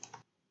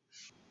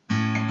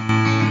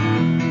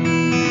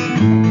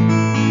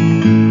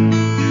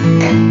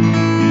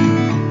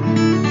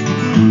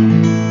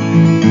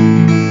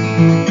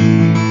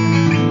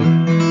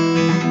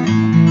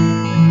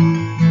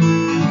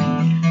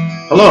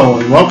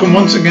welcome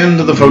once again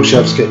to the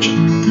Folkchef's Kitchen.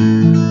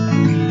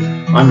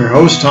 I'm your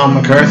host, Tom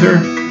MacArthur,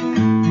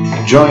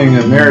 enjoying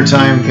a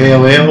maritime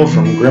pale ale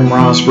from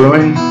Grimross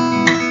Brewing.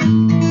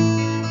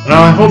 And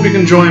I hope you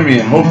can join me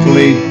in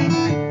hopefully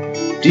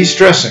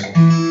de-stressing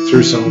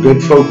through some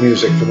good folk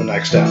music for the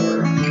next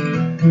hour.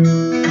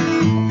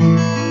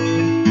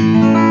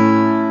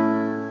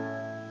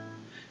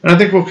 And I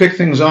think we'll kick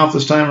things off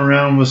this time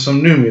around with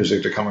some new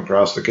music to come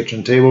across the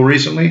kitchen table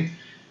recently,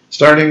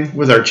 starting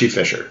with Archie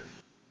Fisher.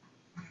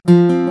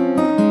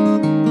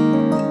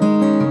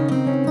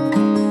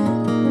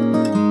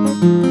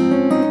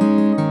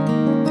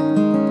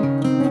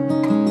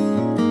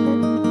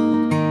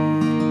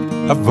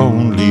 I've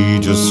only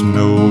just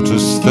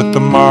noticed that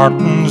the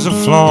martins have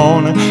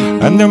flown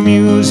and their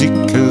music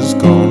has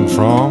gone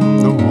from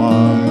the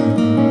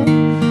wire.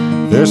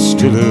 There's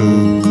still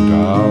a good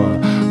hour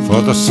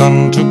for the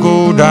sun to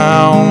go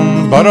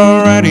down, but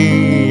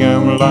already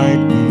I'm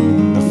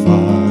lighting the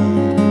fire.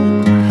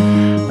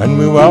 And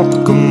we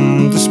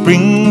welcome the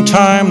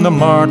springtime, the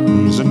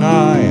martins and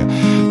I.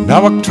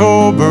 Now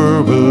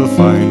October will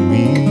find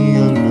me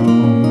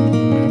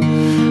alone.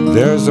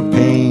 There's a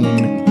pain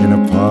in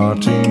a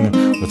parting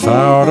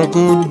without a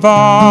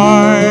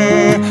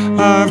goodbye.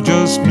 I've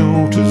just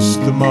noticed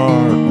the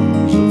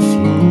martins have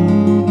flown.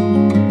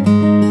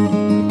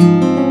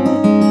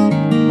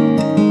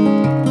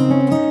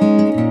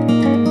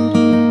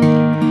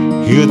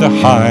 Hear the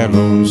high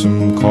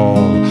lonesome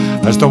call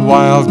as the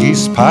wild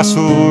geese pass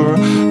o'er,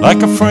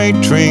 like a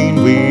freight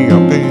train way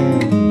up in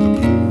the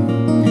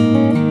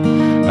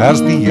blue.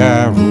 As the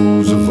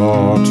arrows of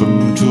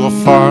autumn to a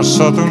far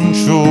southern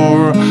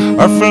shore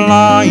are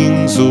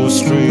flying so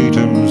straight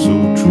and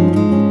so true.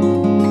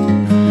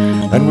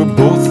 And we're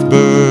both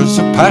birds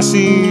of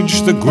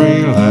passage, the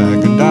grey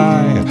lag and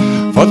I,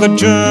 for the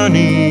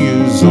journey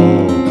is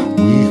all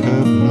we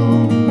have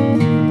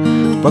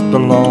known. But the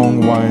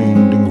long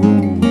winding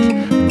road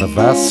and the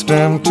vast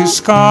empty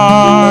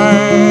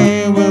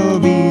sky will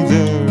be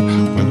there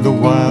when the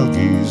wild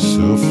geese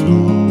have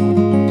flown.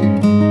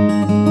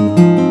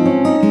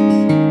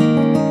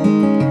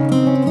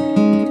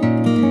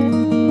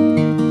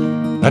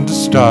 And a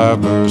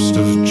starburst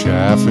of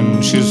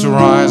chaffinches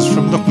rise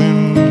from the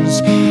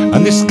winds,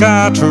 and they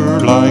scatter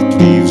like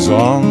leaves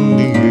on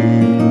the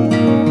air.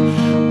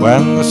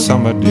 When the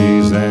summer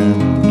days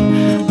end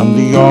and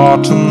the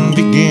autumn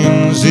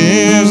begins,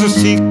 is a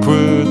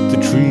secret the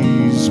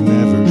trees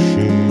never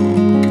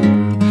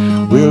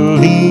share. We'll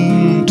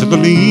lean to the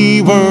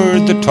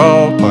leeward, the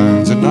tall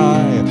pines and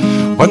I,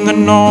 when the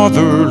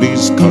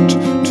northerlies cut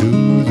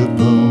to the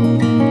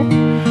bone,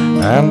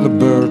 and the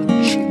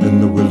birch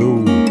and the willow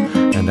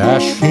and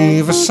ash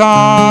heave a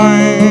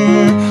sigh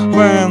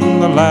when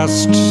the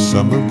last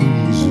summer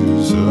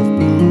breezes have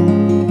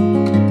blown.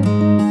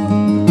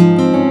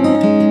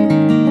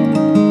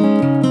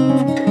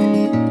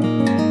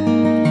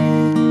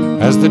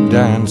 As the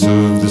dance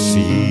of the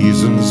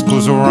seasons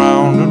goes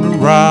around and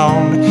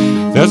around,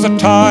 there's a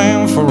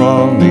time for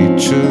all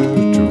nature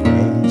to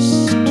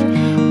rest,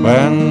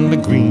 when the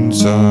green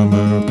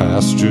summer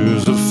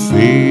pastures have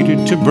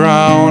faded to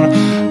brown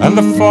and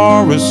the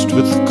forest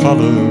with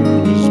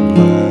color is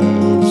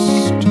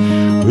blessed.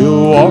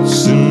 We'll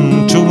waltz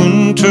into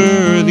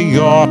winter, the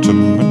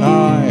autumn and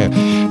I,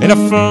 in a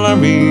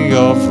flurry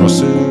of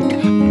russet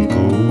and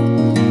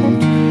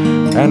gold,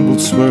 and we'll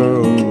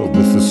swirl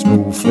with the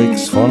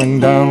snowflakes falling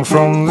down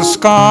from the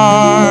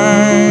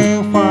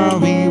sky while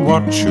we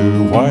watch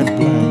her white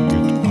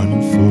blanket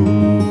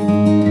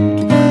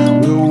unfold.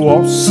 We'll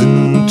waltz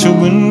into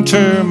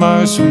winter,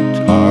 my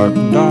sweetheart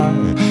and I,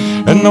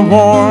 in the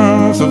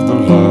warmth of the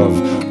love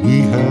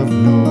we have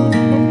known,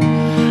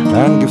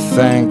 and give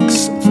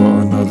thanks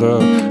for another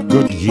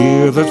good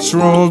year that's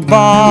rolled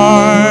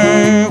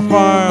by,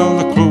 while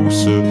the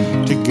closer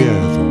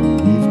together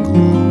we've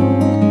grown.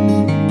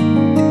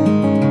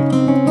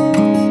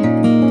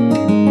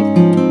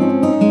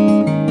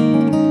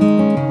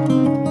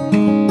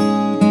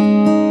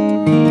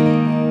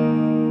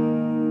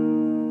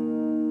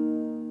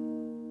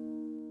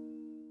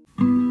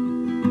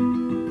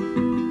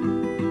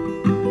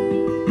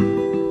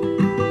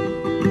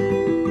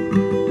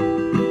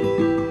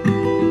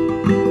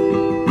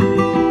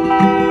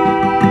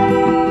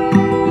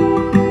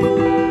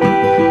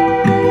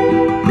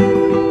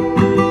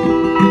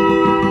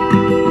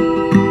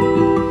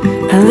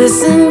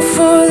 Listen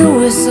for the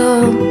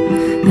whistle,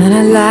 and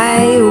I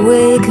lie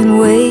awake and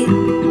wait.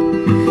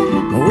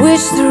 I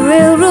wish the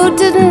railroad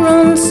didn't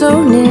run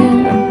so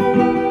near.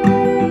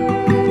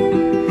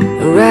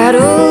 The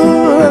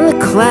rattle and the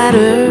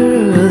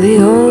clatter of the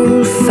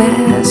old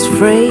fast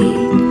freight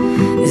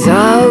is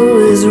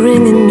always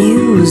ringing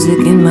music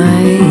in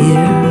my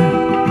ear.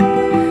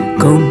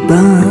 Go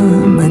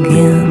bum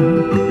again.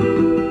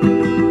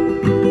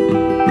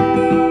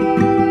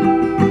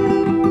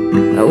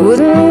 I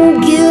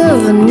wouldn't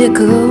give a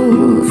nickel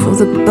for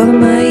the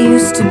bum I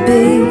used to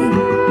be.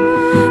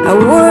 I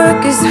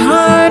work as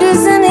hard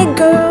as any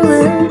girl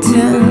in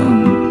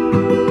town.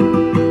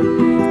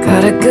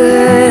 Got a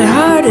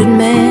good-hearted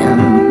man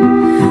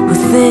who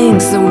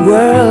thinks the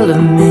world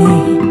of me.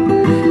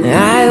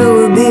 I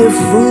would be a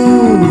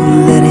fool to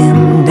let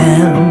him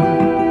down.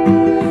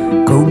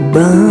 Go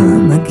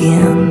bum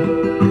again,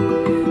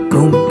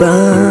 go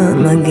bum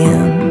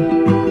again.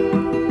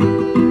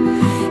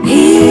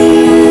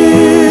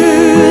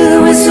 Hear the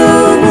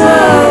whistle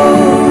blow,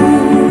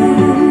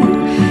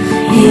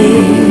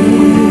 hear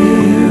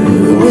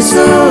the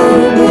whistle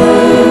blow.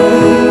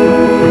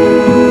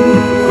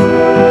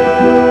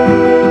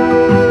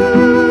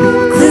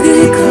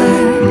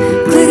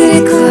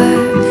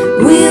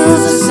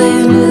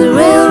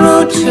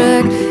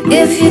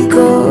 If you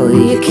go,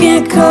 you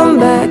can't come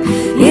back.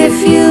 If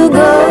you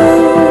go,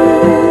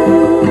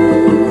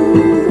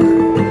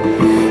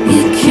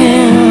 you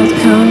can't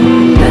come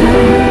back.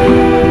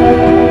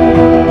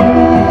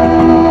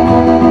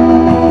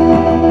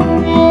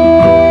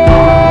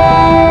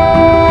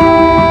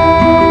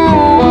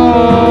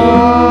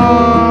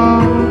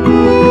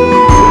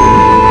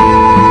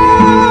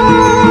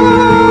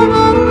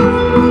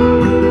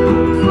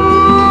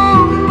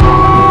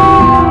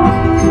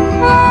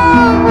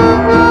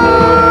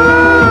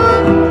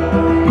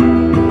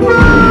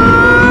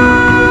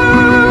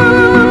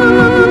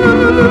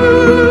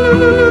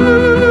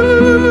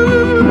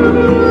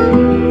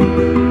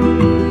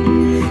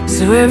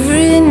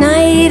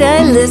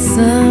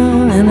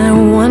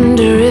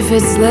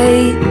 It's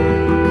late.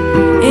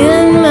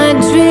 In my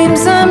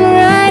dreams I'm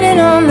riding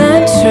on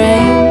that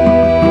train.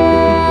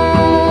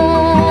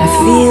 I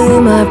feel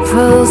my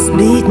pulse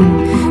beating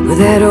with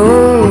that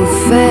old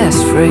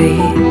fast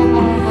freight.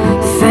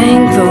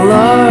 Thank the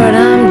Lord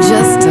I'm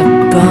just a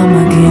bum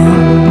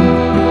again.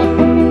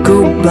 Go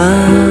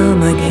bum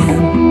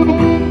again,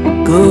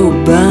 go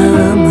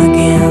bum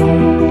again.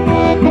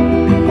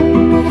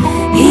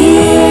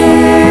 Hear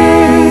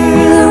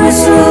the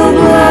whistle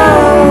blow,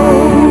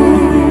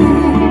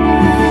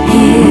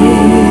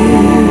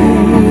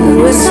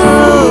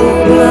 whistle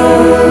blow.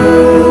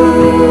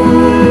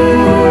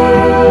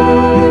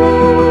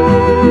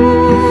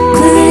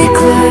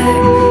 Clickety-clack,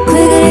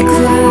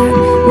 clickety-clack,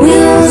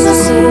 wheels are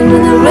sitting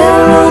in the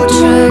railroad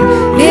track.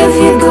 If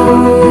you go,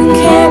 you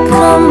can't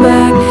come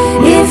back.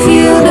 If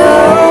you go,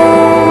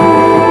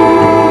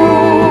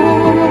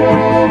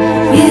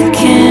 you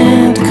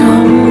can't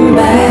come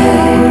back.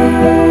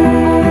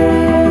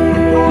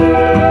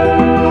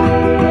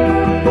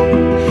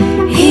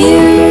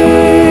 Hear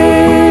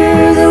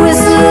the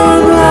whistle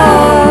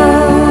blow,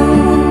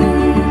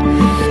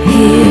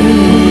 hear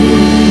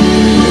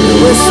the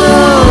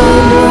whistle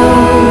blow.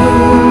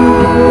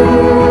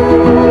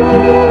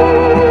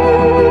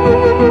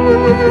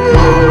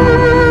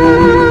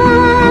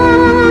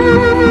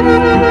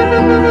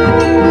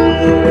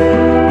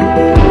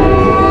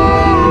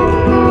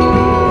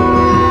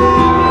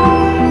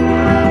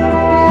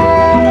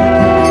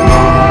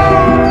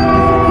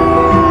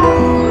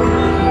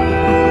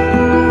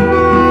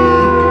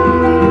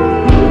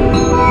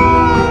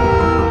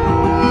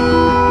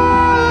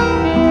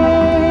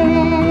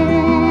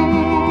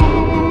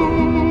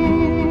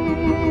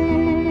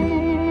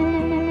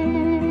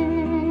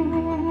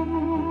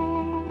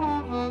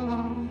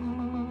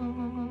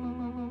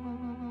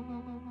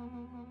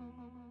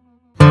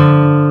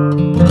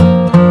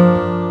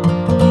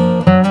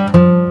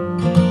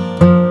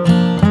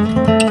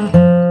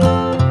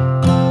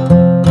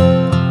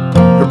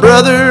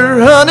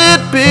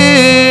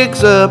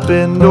 Up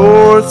in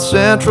north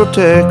central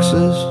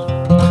Texas,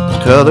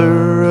 the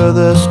color of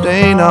the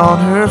stain on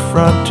her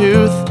front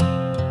tooth.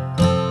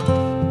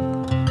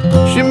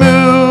 She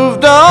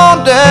moved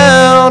on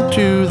down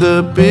to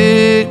the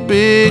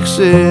big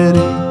city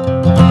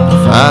to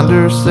find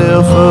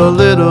herself a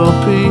little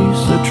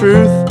piece of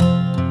truth.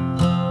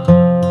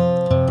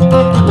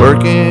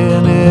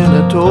 Working in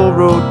a toll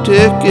road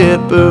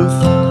ticket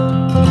booth,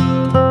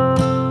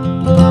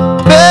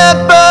 bed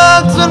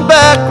bugs and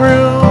back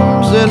rooms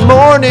and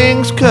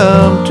mornings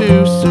come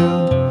too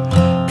soon,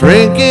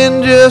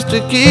 drinking just to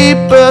keep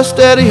a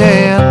steady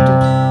hand.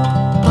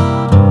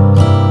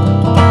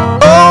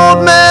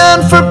 Old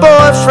men for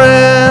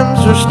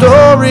boyfriends, her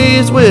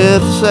stories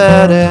with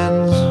sad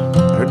ends,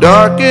 her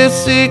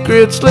darkest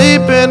secrets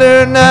sleep in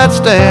her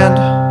nightstand.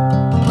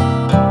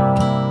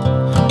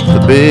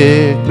 The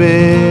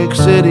big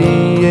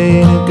city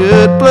ain't a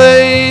good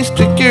place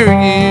to cure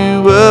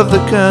you of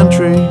the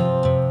country.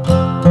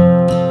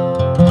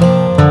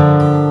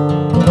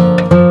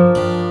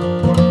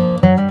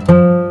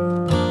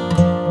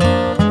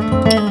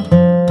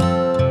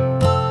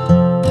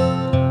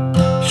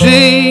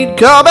 She'd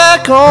call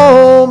back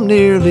home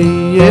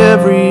nearly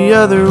every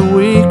other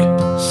week,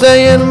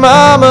 saying,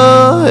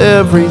 "Mama,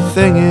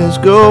 everything is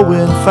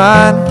going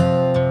fine."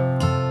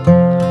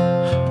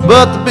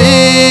 But the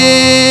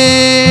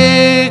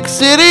big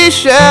city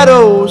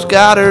shadows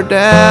got her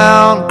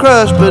down,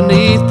 crushed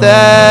beneath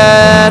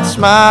that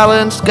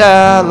smiling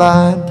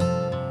skyline.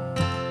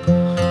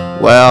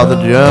 While the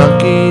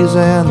junkies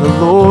and the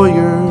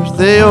lawyers,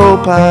 they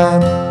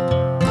opine.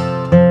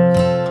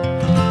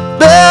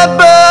 Bed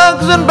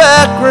bugs and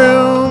back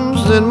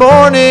rooms and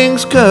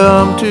mornings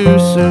come too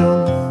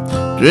soon,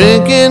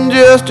 drinking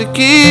just to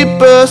keep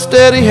a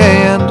steady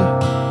hand.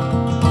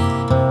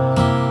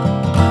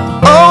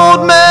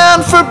 Old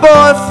man for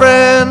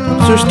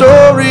boyfriends, her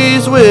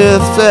stories with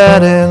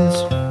sad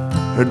ends,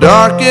 her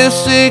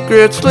darkest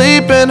secrets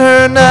sleep in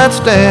her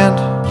nightstand.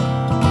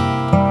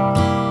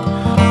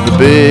 The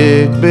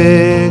big,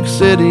 big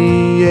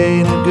city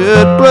ain't a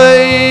good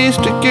place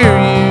to cure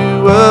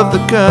you of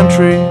the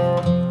country.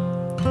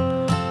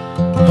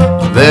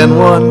 Then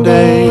one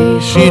day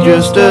she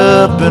just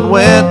up and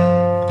went,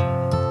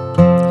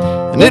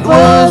 and it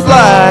was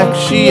like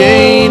she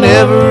ain't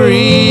ever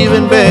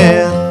even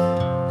been.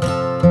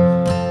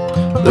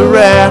 The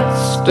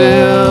rats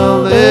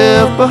still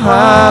live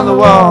behind the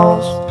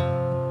walls,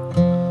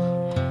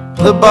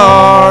 the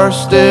bars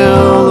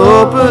still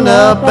open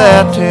up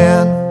at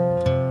 10.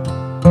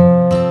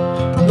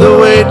 The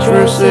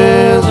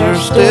waitresses are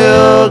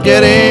still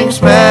getting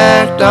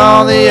smacked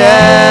on the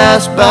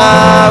ass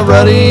by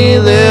ruddy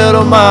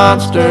little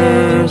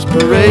monsters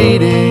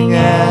parading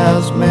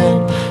as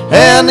men.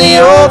 And the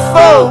old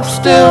folks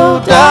still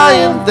die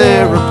in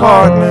their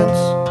apartments.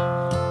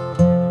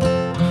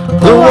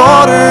 The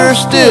water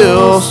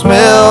still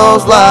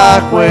smells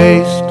like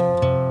waste.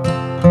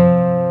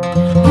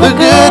 The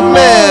good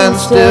men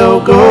still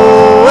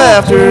go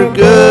after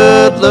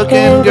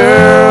good-looking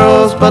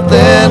girls, but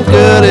then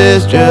good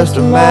is just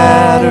a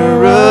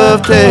matter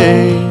of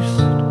taste.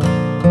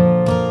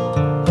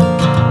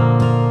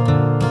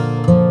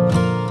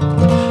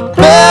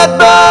 Bad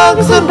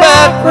bugs and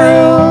back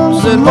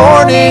rooms and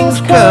mornings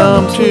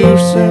come too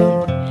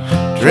soon,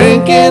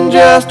 drinking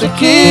just to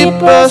keep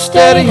a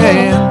steady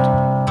hand.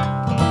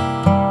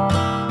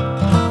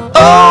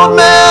 Old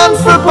man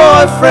for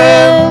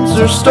boyfriends,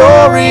 her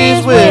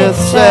stories with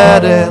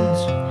sad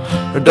ends,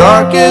 her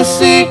darkest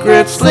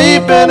secrets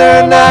sleep in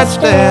her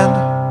nightstand.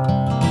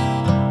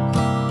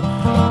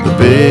 The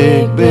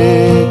big,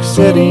 big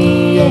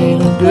city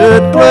ain't a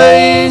good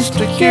place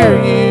to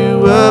cure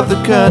you of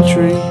the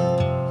country.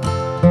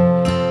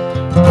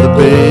 The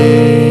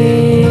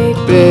big,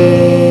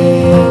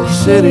 big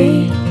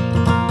city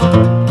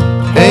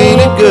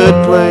ain't a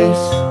good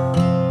place.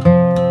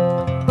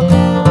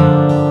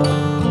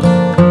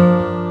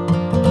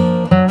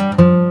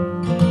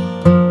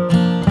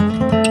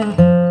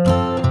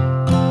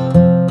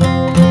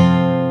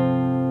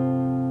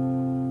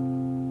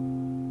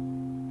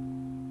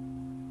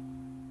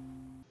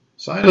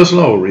 Silas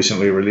Lowe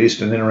recently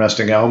released an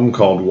interesting album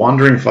called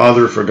Wandering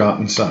Father,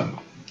 Forgotten Son,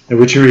 in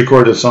which he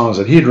recorded songs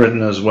that he'd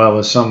written as well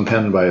as some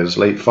penned by his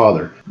late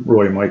father,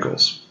 Roy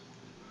Michaels.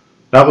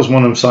 That was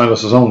one of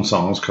Silas's own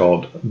songs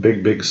called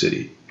Big Big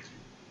City.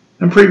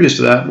 And previous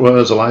to that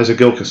was Eliza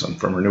Gilkyson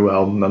from her new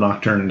album The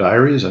Nocturne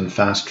Diaries and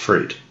Fast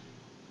Freight.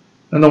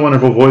 And the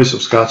wonderful voice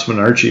of Scotsman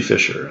Archie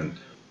Fisher, and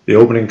the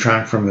opening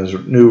track from his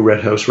new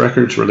Red House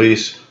Records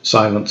release,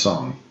 Silent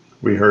Song.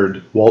 We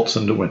heard Waltz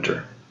into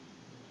Winter.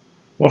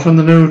 Well, from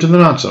the new to the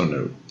not so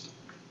new,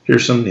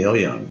 here's some Neil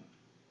Young.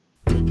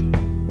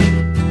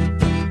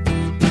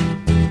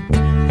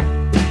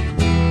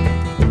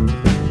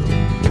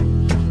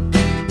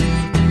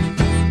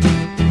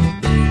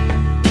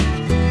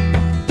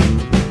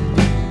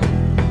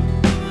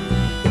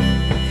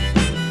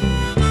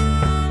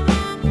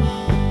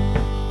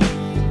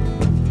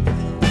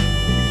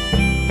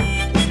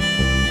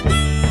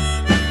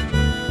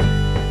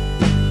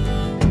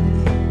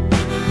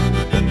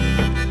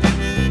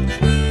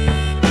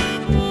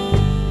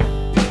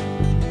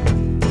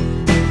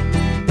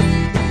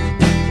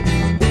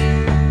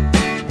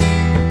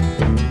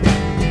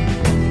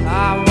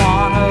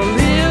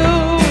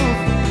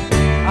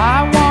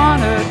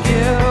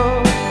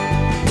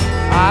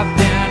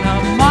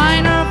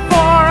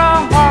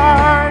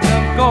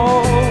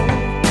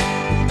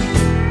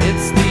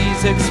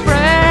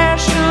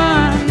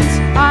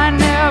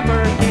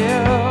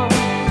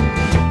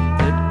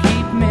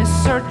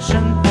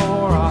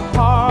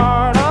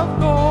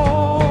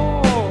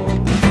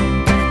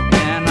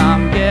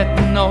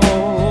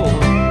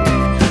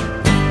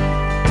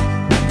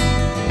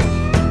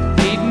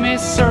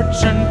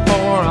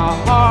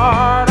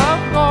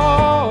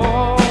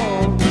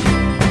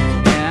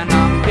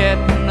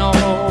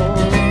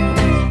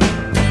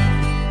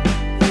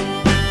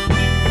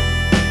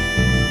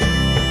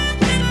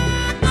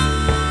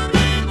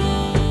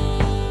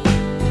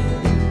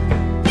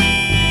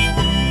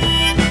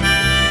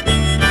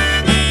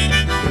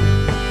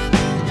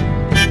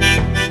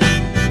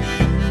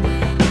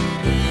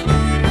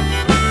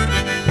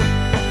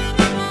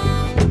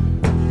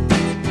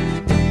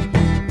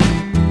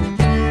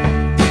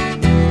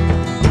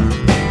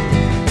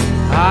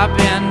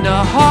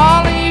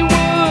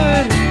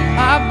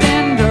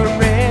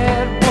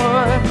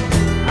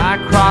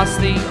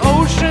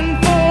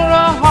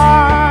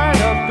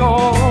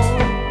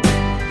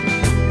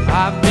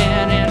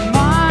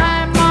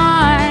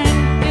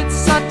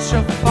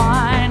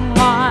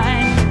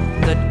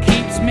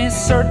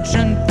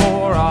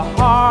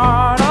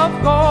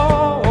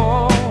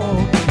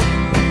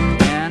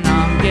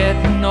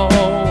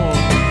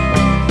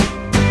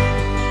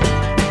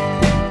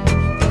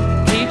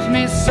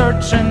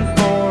 Searching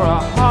for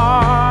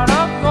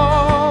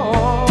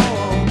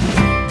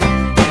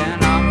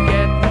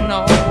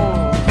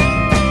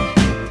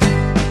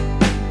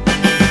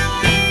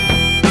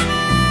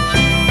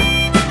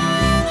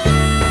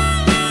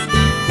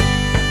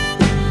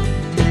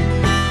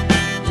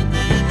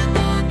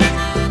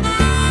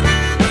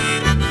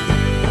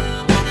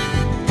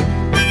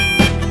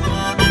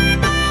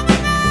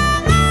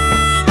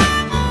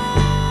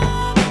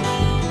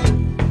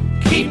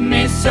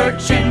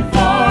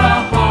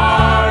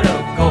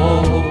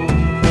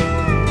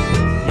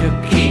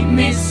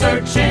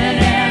searching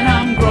and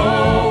I'm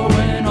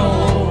growing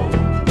old.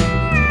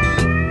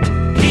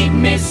 Keep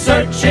me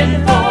searching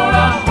for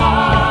a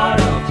heart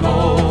of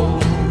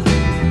gold.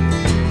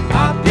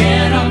 I've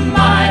been a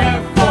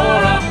miner for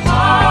a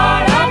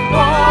heart of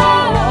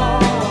gold.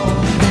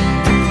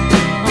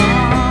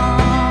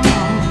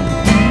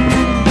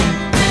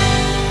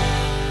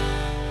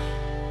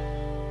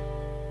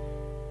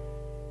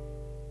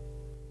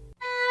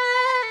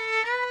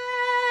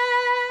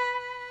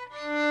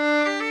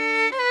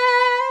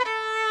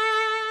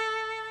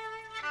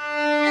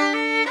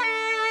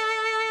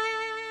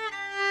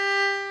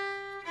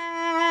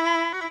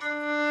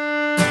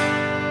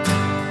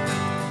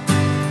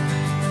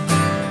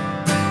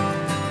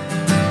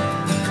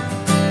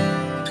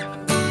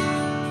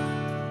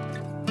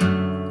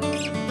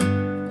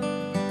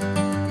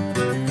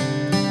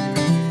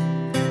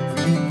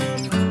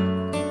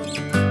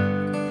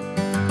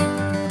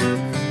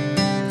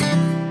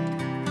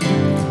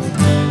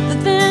 The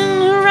thin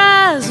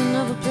horizon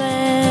of a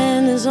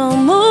plan is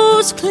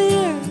almost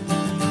clear.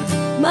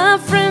 My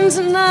friends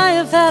and I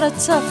have had a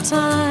tough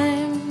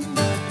time,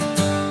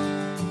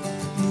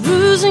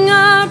 losing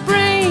our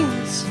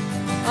brains,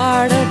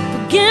 hard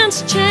up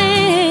against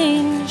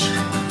change.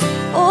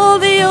 All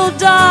the old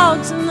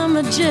dogs and the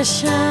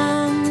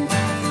magician.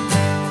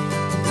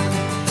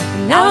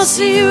 Now I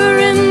see you're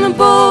in the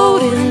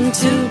boat in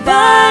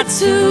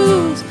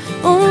 2x2s.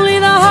 Only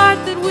the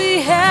heart that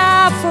we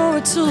have for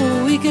a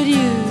tool we could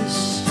use.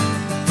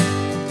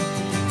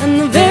 And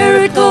the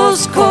very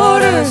close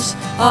quarters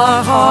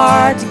are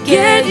hard to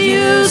get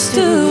used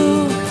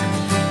to.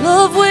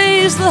 Love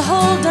weighs the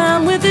hull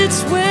down with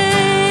its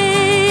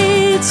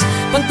weight,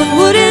 but the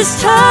wood is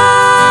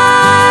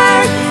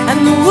tired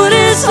and the wood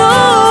is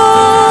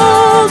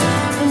old,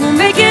 and we'll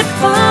make it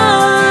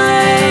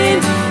fine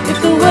if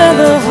the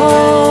weather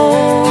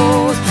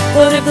holds.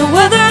 But if the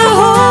weather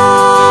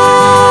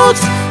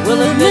holds,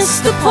 we'll have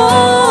missed the point.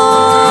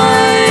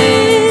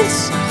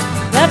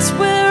 That's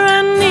where I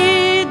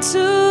need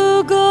to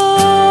go.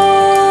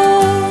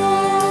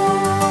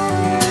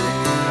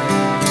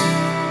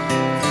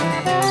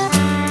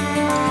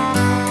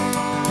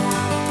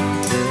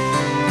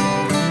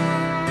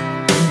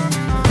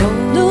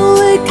 No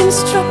way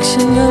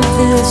construction of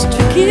this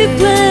tricky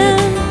plan.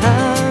 I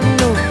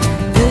know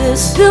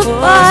this built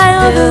by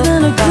other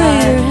than a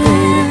greater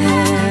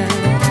hand.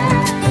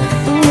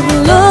 And with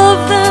love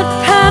that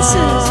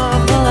passes,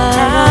 well, I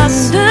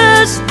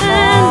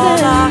understand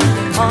them.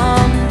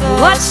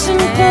 Watching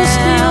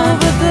closely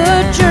over the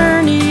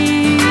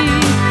journey.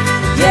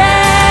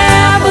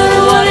 Yeah, but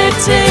what it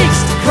takes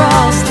to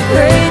cross the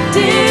great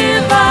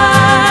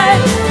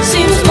divide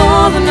seems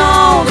more than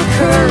all the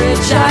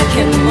courage I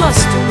can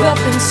muster up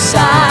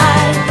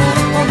inside.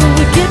 Although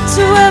we get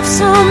to have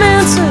some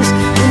answers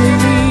when we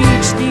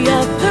reach the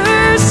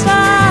other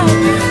side,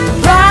 the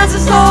prize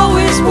is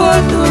always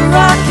worth the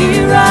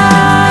rocky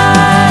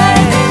ride.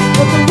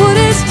 But the wood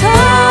is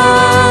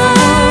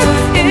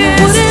tough, and the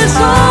wood is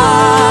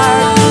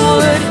hard.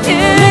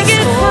 Make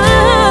it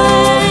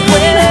fine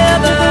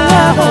whenever I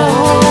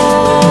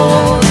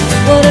hold.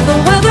 But if the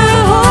weather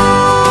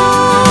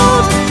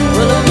holds,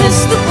 we'll have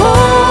missed the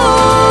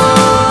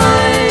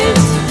point.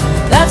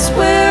 That's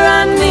where I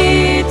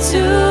need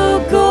to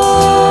go.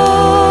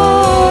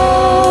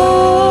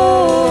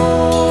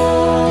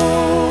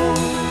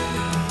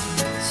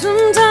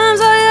 Sometimes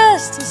I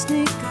ask to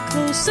sneak a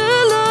closer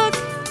look,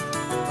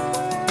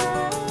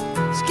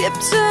 skip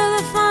to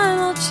the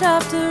final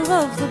chapter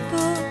of the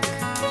book,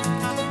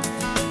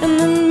 and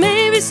then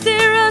maybe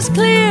steer us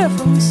clear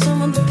from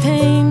some of the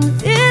pain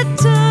it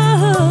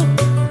took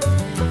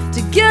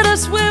to get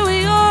us where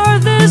we are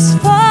this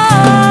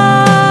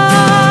far,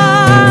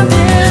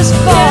 this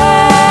far.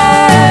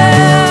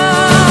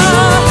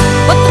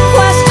 But the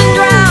question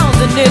drowns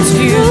in its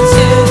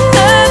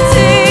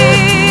futility.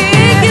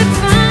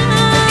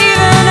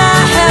 Even I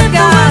have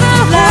got to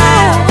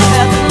laugh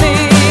at me.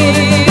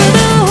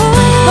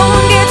 No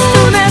one gets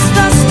to mess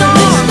the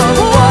storm of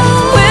what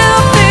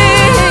will be.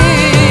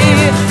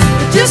 We're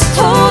just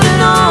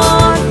holding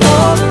on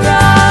for the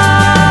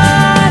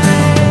ride.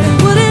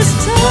 Wood is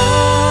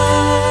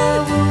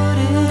tough,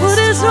 wood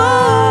is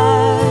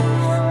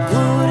hard.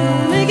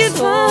 Make it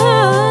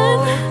fun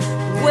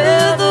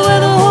where the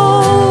weather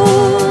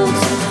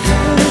holds.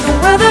 If the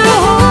weather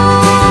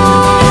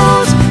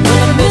holds,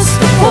 we'll miss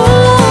the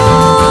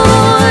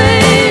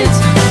point.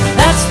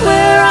 That's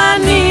where I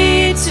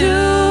need to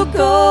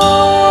go.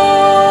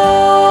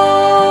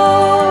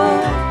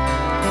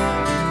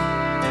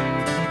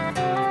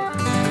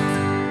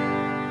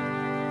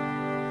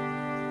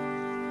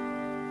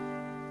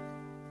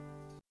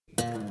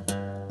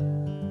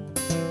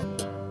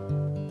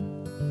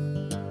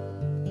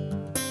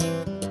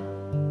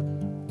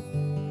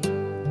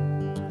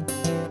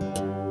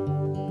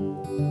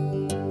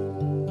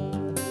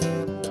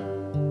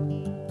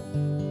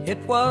 It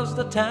was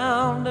the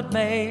town that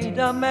made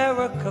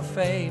America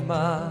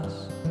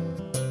famous.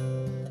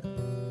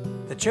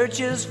 The church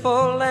is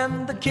full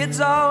and the kids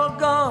all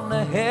gone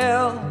to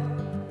hell.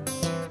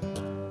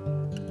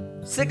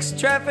 6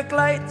 traffic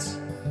lights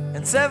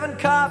and 7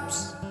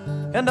 cops,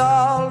 and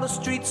all the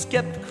streets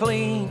kept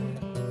clean.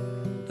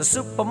 The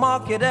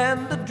supermarket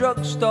and the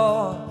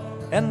drugstore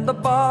and the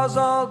bars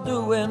all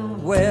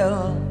doing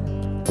well.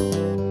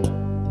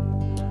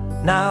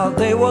 Now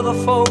they were the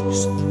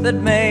folks that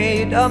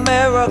made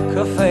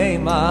America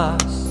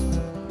famous.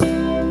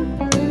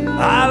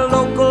 Our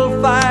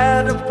local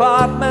fire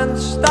department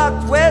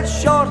stocked with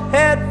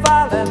short-haired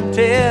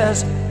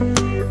volunteers.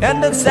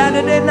 And on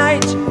Saturday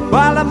night,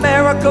 while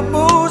America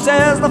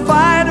boozes, the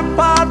fire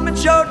department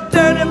showed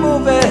dirty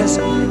movies.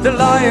 The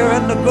lawyer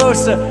and the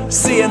grocer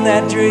seeing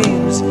their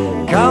dreams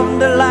come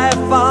to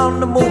life on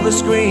the movie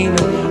screen,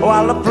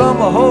 while the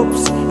plumber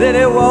hopes that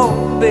it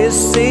won't be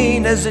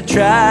seen as he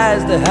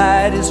tries to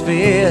hide his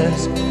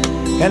fears,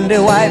 and he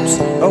wipes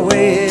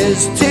away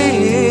his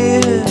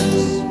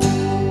tears.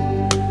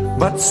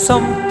 But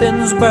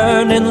something's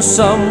burning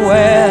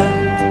somewhere.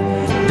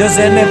 Does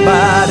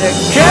anybody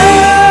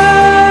care?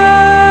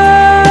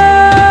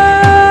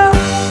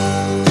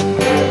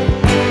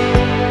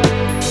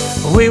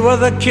 We were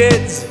the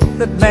kids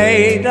that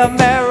made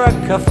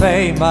America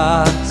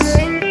famous.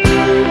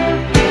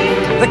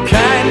 The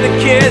kind of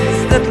kids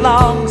that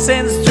long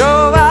since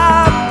drove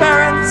our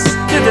parents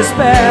to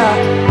despair.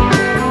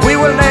 We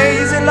were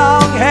lazy,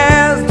 long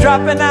hairs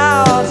dropping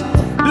out,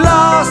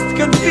 lost,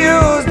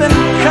 confused and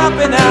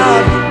copping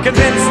out,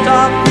 convinced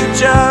our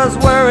futures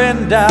were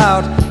in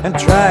doubt and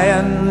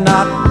trying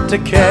not to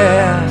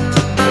care.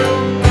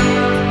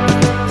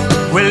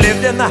 We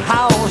lived in the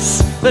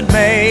house that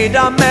made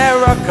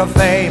America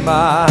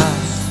famous.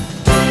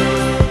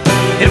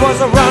 It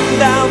was a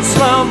rundown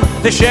slum,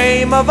 the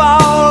shame of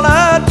all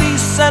the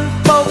decent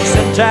folks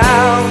in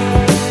town.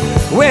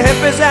 We're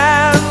hippies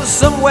and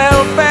some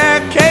welfare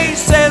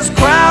cases,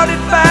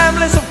 crowded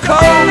families of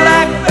cold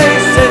black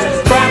faces,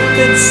 trapped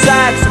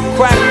inside some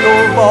cracked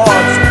old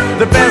boards,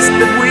 the best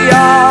that we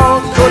all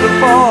could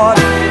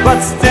afford, but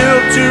still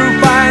too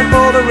fine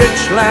for the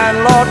rich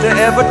landlord to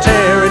ever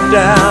tear it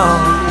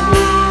down.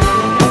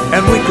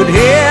 And we could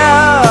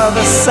hear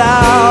the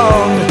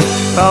sound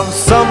of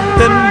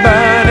something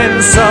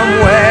burning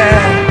somewhere.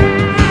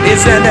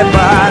 Is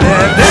anybody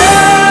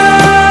there?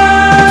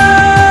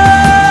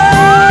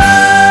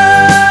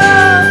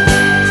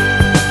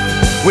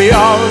 We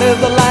all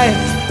live the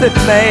life that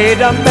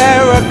made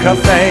America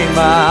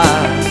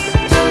famous.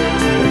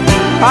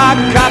 Our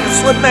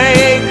cops would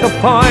make a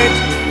point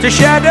to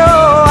shadow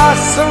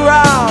us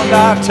around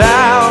our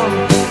town,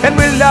 and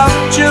we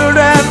loved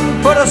children,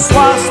 put a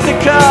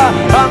swastika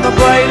on the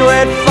bright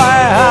red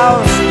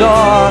firehouse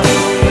door.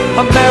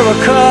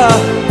 America,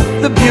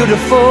 the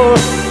beautiful,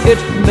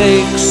 it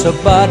makes a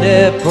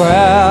body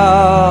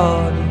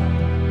proud.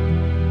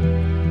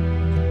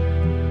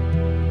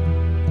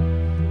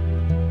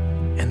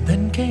 And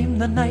then came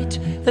the night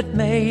that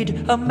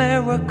made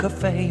America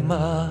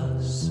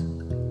famous.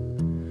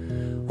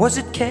 Was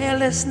it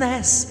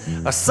carelessness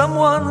or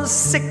someone's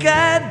sick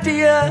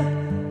idea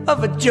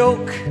of a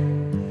joke?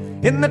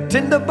 In the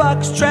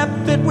tinderbox trap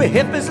that we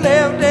hippies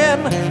lived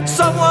in,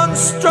 someone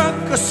struck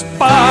a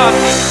spark.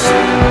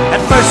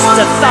 At first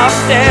I thought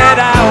that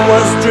I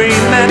was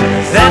dreaming,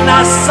 then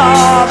I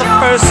saw the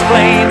first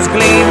flames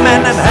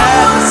gleaming and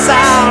heard the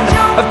sound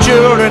of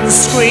children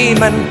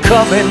screaming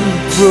coming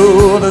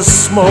through the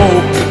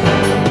smoke.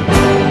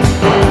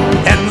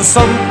 And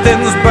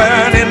something's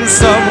burning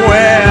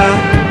somewhere.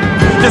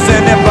 Does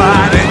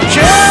anybody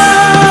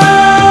care?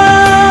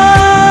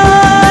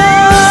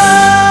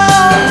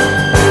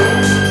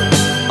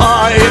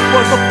 It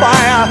was the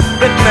fire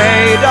that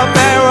made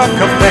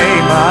America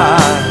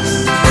famous.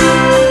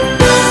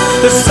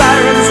 The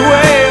sirens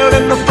wailed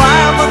and the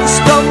firemen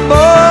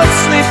stumbled,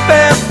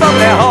 sleeping from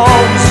their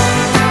homes.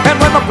 And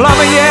when the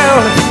plumber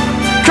yelled,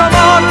 "Come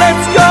on,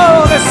 let's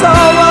go," they saw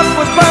what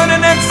was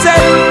burning and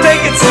said,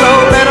 "Take it slow,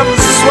 let them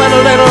sweat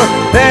a little,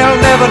 they'll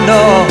never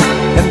know.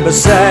 And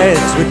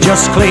besides, we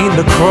just cleaned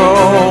the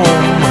chrome."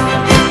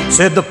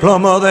 Said the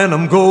plumber, "Then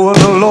I'm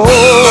going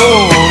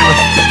alone."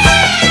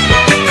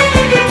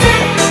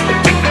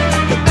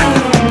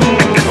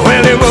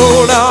 Well, he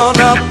rolled on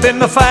up in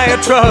the fire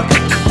truck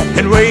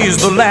and raised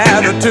the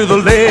ladder to the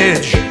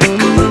ledge.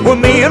 Well,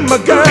 me and my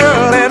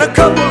girl and a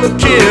couple of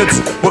kids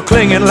were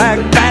clinging like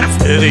bats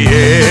to the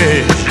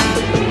edge.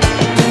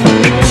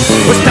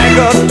 We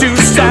staggered to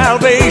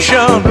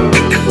salvation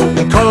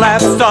and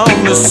collapsed on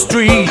the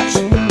street.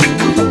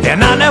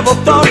 And I never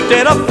thought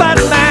that a fat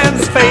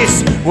man's face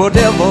would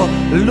ever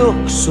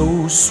look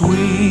so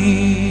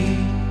sweet.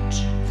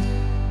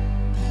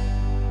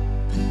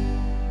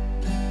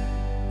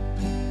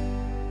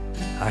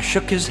 I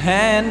shook his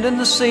hand in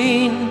the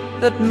scene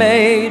that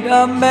made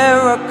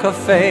America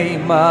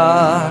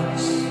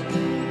famous,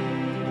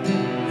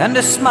 and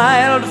he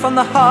smiled from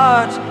the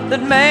heart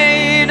that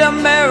made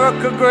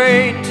America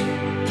great.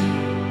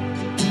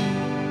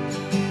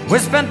 We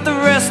spent the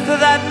rest of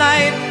that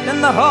night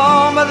in the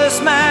home of this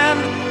man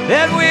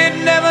that we'd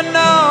never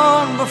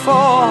known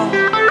before.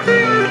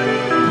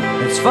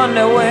 It's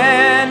funny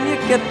when you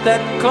get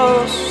that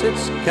close,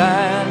 it's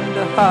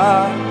kinda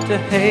hard to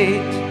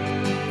hate.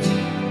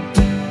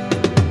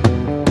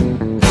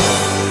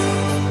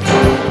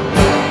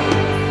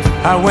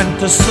 I went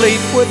to sleep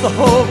with the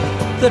hope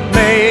that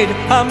made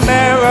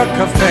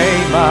America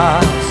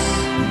famous.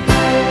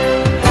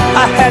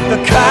 I had the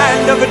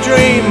kind of a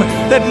dream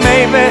that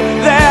maybe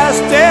they're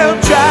still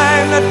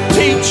trying to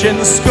teach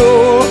in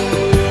school,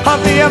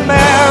 of the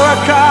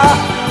America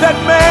that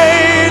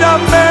made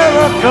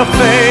America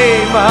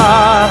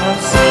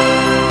famous,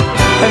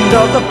 and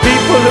of the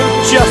people who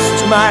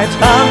just might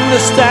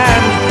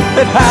understand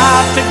that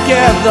how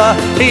together,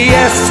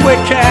 yes we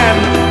can,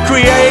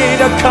 create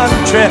a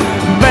country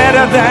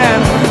better than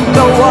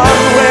the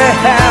one we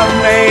have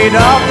made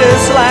of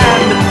this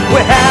land. We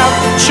have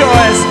the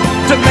choice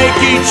to make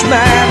each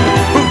man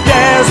who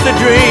dares to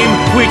dream,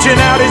 reaching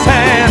out his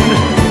hand,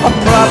 a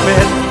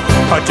prophet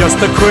or just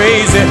a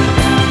crazy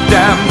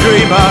damn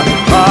dreamer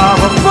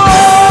of a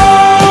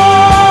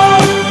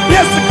fool.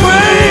 Yes, a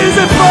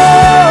crazy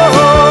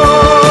fool.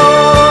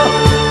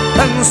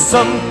 And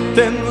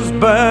something's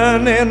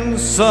burning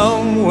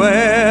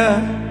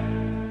somewhere.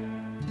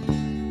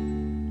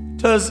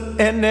 Does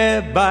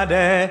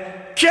anybody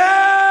care?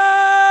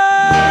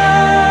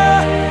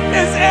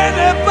 Is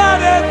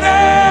anybody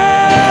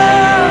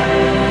there?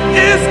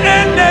 Is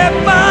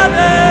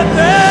anybody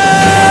there?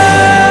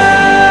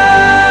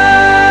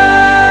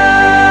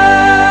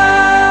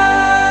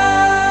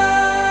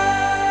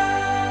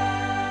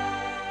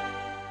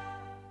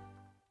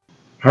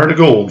 Heart of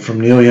Gold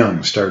from Neil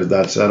Young started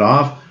that set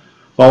off,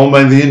 followed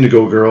by the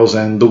Indigo Girls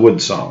and The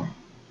Wood Song.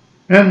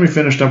 And we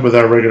finished up with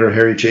our regular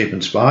Harry Chapin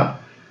spot.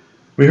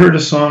 We heard a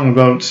song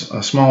about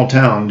a small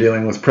town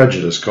dealing with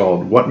prejudice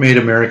called What Made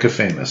America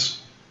Famous.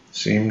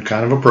 Seemed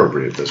kind of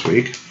appropriate this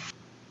week.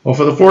 Well,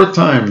 for the fourth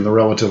time in the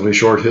relatively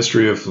short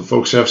history of the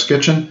Folkchef's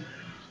Kitchen,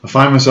 I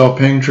find myself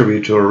paying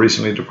tribute to a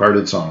recently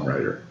departed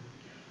songwriter.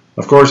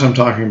 Of course, I'm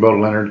talking about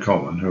Leonard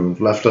Cohen, who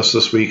left us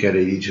this week at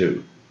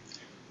 82.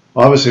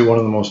 Obviously one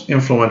of the most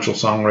influential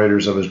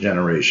songwriters of his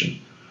generation.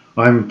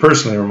 I'm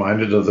personally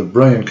reminded of the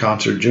brilliant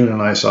concert June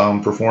and I saw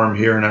him perform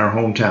here in our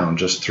hometown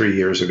just 3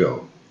 years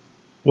ago.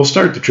 We'll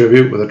start the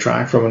tribute with a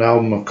track from an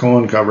album of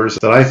Cohen covers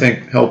that I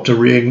think helped to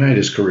reignite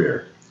his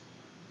career.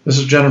 This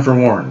is Jennifer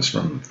Warnes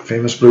from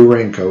Famous Blue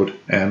Raincoat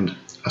and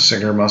A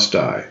Singer Must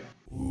Die.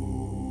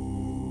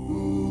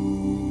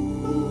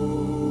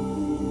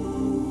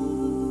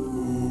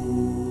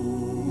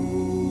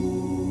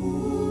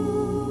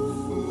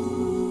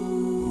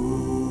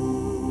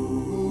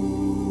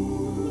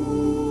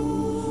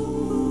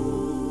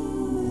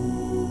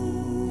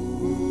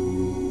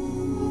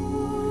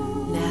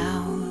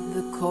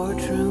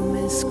 Courtroom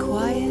is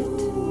quiet,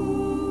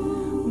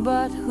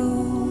 but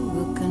who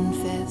will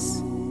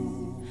confess?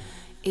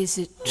 Is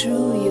it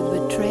true you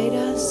betrayed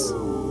us?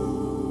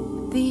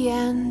 The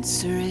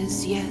answer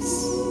is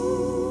yes.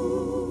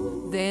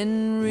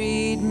 Then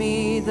read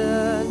me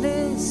the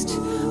list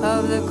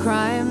of the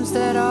crimes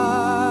that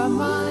are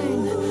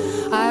mine.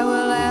 I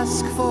will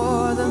ask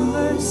for the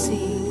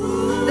mercy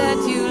that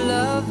you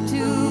love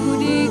to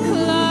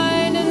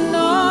decline, and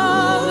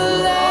all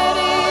the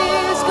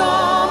ladies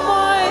gone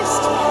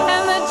moist,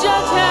 and the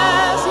judge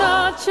has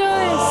no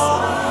choice.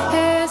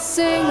 A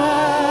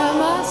singer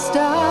must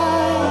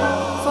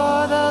die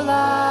for the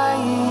lie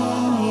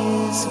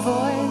in his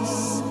voice.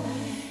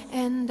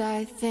 And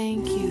I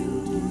thank you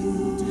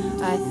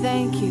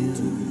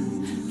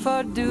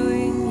for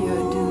doing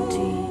your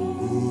duty,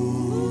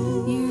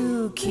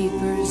 you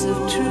keepers of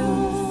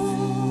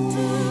truth,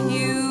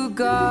 you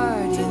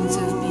guardians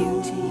of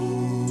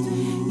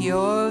beauty.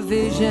 Your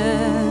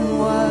vision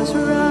was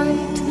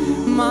right,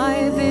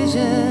 my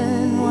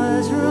vision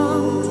was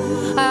wrong.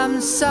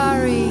 I'm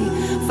sorry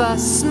for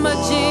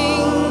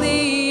smudging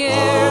the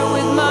air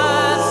with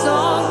my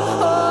song.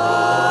 Oh,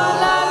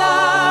 la la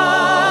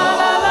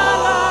la la la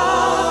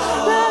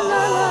la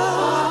la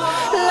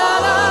la la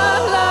la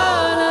la.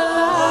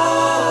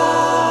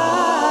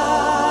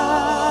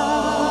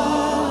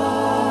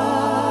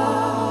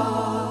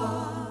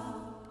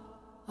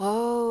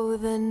 Oh,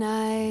 the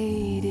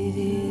night it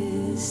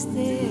is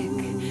thick,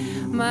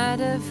 my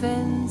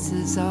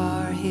defenses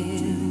are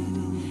hid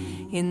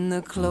in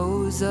the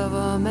clothes of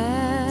a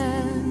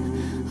man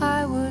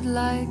I would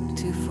like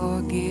to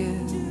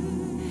forgive.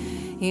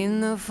 In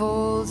the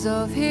folds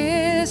of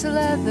his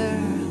leather,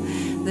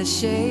 the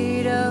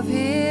shade of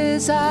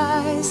his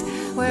eyes,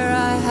 where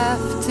I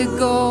have to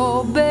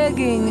go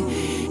begging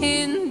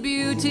in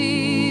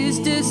beauty's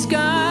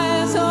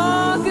disguise.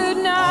 Oh, good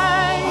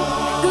night,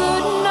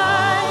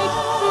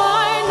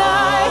 my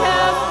night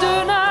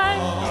after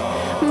night,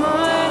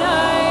 my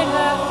night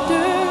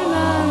after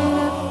night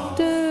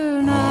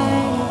after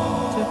night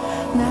after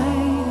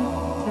night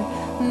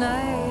after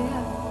night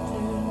after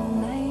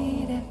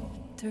night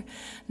after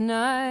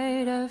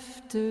night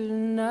after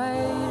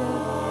night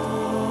after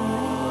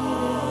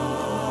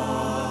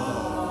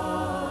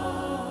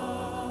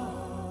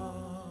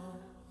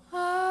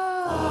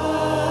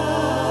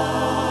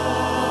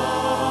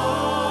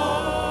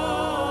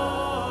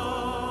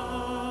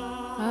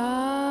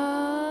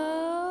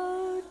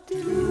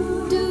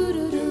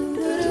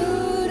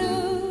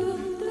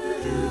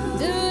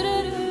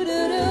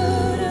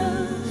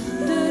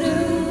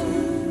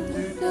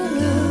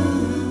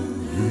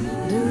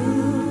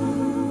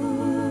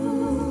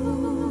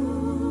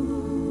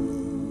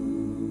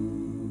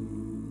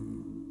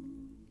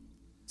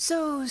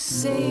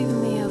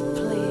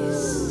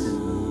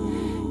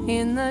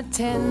the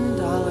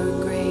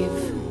 $10 grave,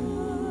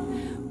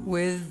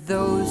 with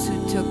those who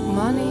took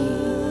money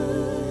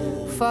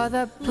for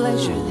the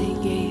pleasure they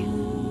gave,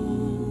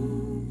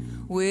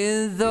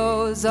 with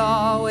those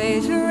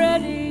always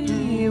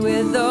ready,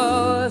 with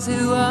those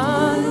who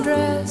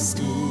undressed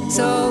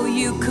so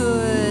you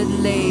could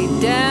lay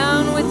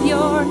down with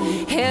your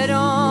head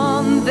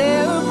on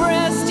their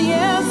breast.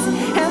 Yes,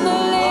 and the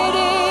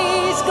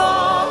lady's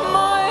gone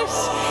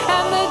moist,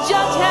 and the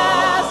judge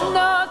has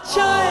no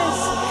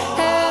choice.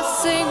 A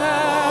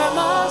singer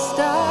must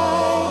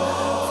die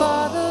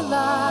for the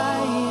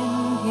lie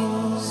in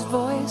his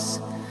voice.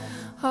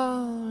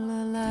 Oh,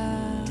 la la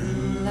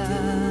la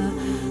la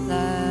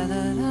la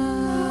la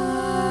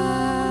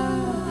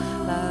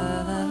la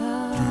la la.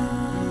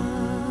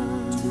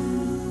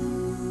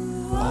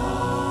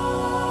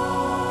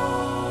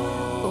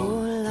 Oh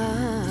la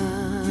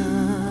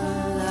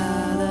la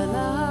la la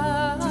la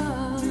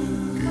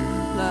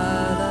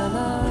la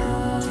la.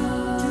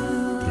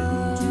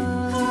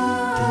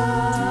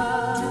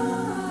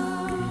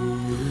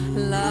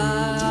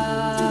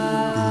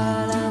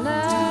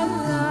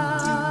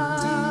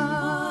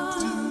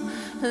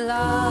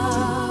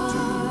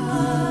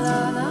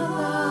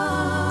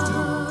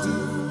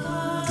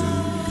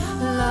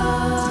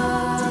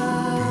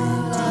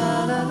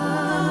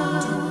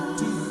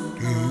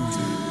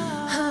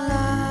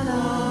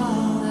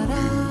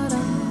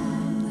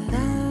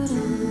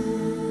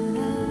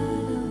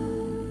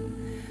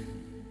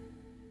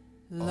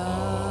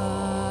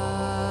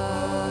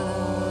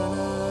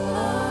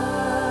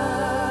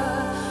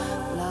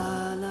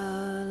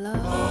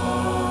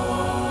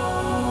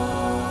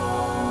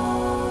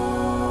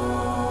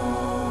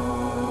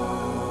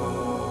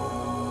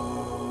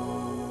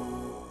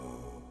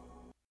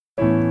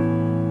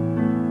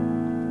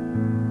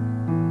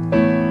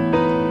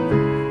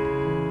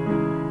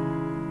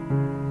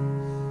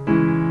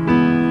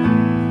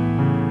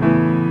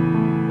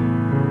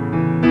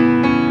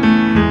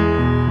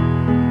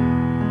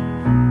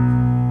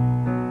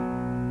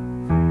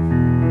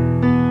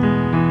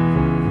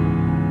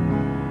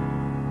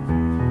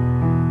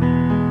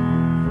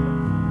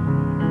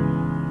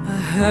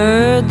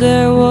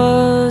 There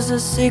was a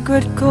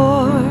secret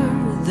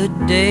chord that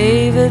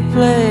David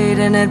played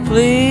and it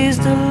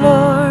pleased the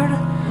Lord.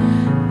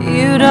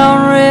 You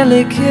don't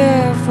really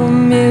care for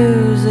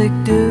music,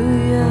 do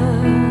ya?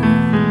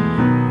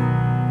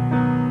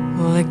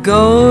 Well, it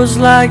goes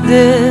like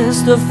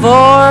this: the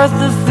fourth,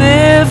 the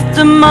fifth,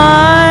 the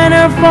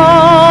minor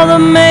fall, the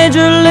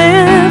major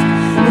lift,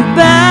 the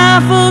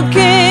baffled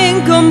king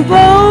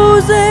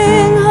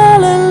composing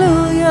hallelujah.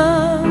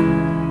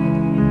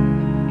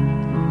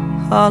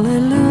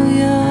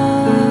 Hallelujah,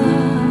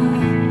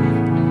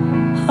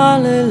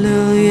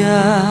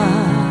 hallelujah,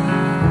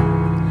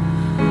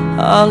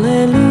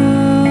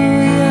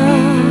 hallelujah,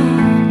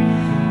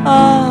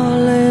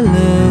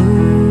 hallelujah.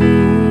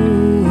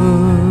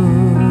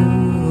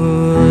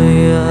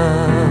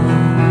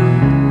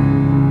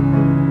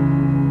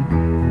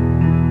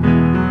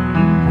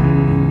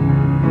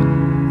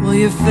 Well,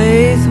 your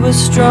faith was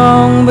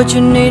strong, but you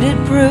needed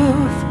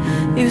proof.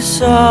 You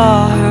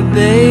saw her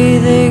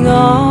bathing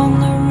on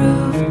the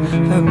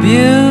her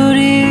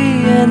beauty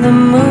and the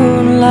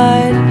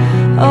moonlight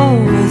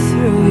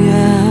overthrew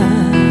ya.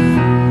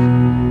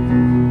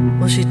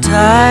 Well, she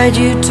tied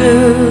you to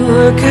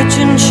her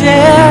kitchen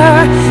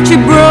chair, she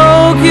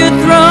broke your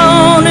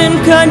throne and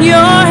cut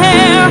your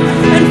hair,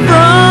 and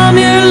from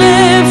your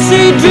lips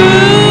she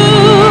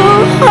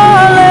drew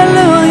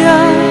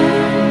hallelujah,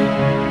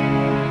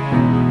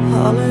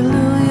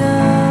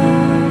 hallelujah,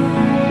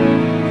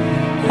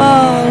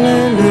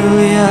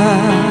 hallelujah,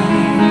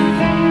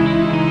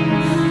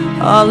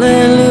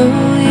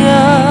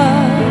 hallelujah,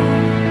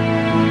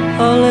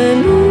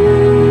 hallelujah.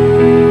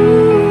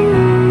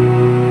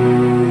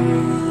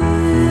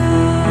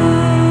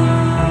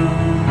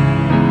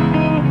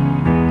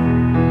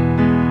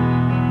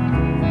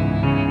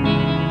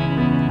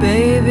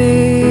 Baby,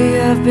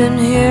 I've been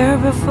here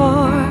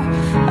before.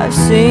 I've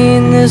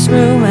seen this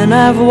room and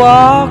I've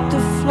walked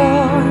the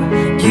floor.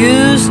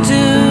 Used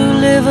to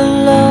live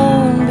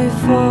alone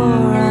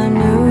before I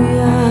knew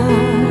ya.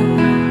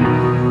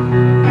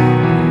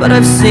 But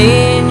I've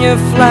seen your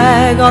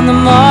flag on the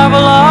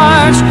marble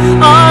arch.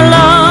 Our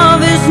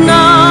love is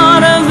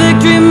not a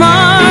victory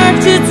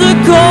march. It's a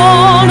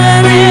cold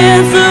and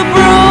it's a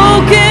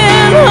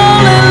broken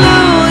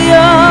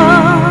hallelujah,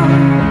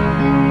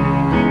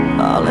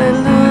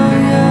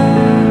 hallelujah,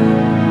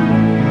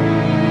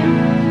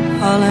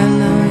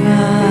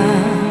 hallelujah,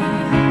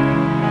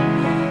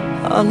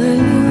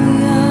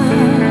 hallelujah,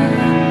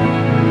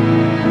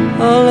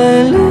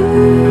 hallelujah.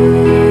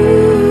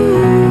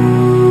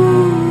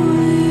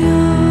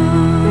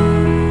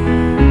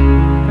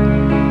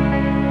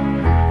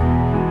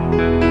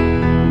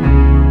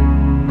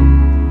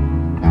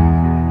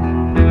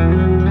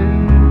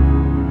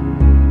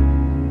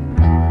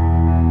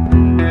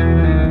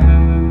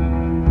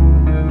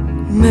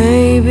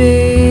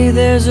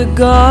 There's a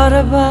God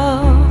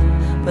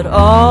above, but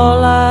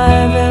all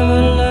I've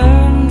ever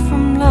learned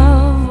from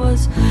love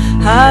was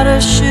how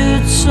to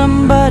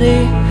somebody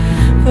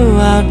who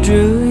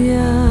outdrew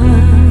ya.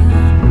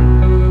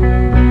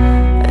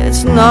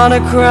 It's not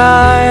a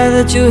cry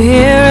that you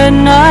hear at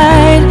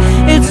night.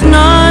 It's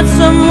not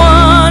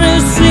someone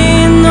who's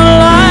seen the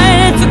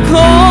light. It's a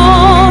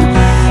cold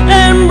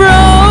and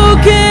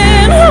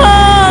broken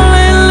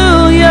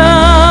hallelujah.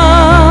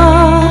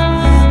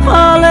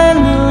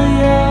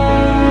 Hallelujah.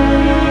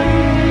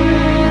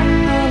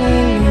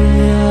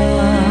 Hallelujah.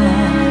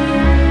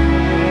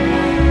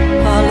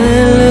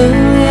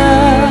 Hallelujah.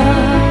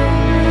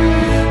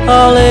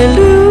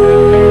 Hallelujah.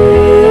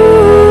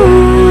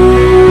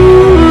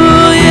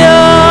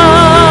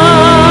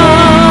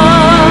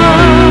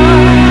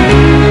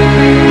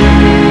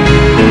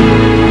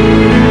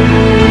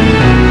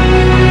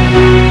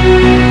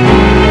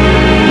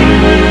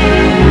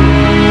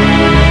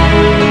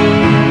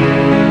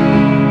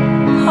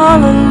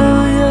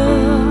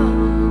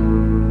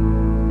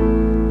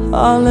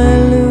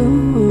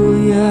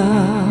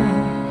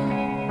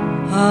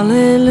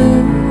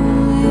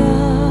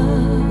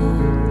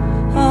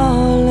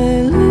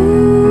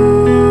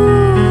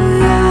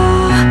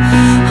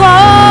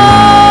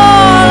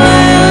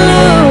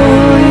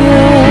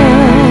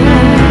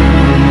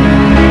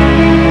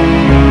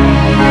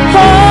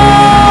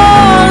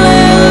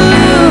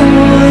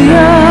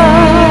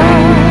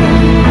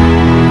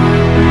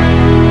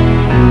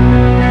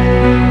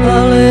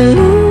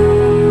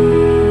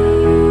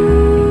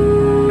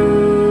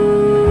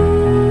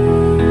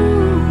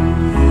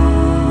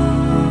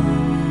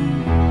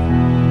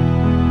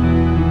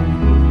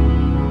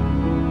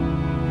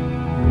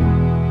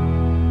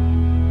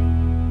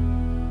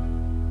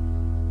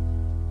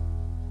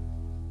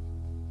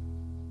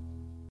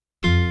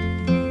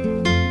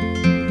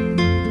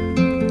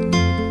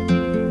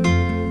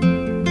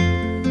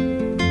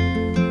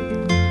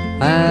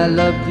 I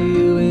loved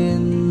you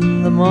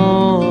in the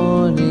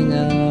morning,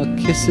 our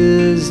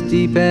kisses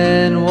deep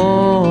and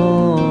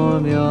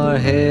warm, your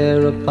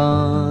hair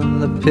upon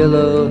the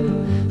pillow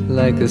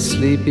like a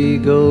sleepy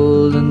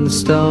golden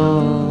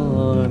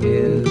storm.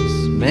 Yes,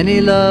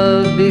 many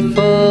love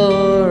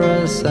before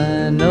us,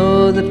 I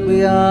know that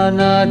we are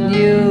not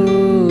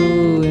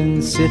new.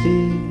 In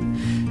city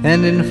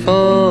and in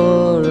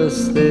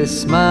forest they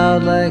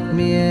smiled like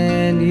me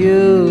and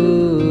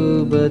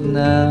you, but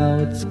now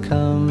it's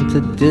come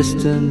to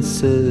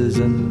distances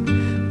and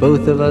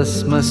both of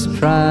us must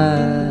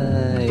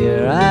try.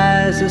 Your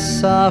eyes are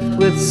soft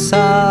with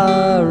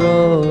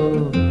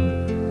sorrow.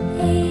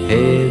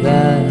 Hey,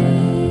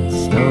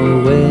 that's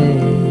no way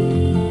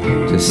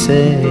to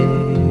say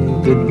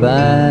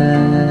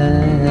goodbye.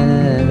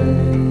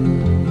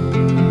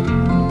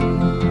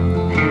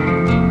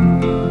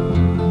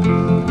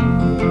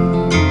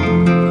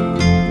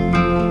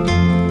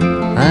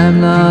 I'm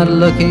not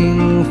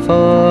looking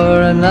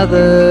for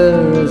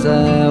another as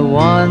I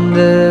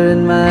wander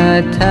in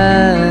my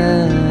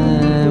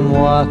time.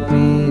 Walk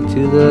me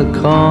to the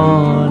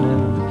corner,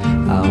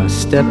 our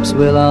steps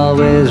will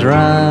always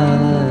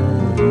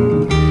rhyme.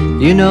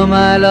 You know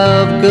my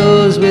love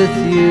goes with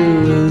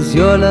you as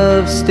your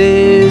love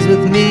stays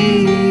with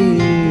me.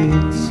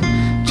 It's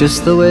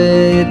just the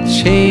way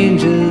it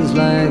changes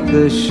like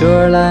the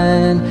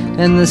shoreline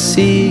and the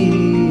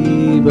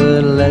sea.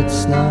 But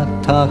let's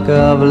not talk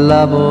of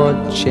love or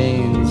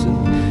chains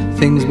and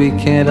things we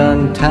can't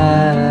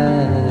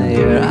untie.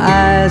 Your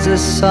eyes are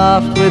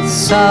soft with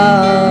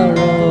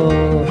sorrow.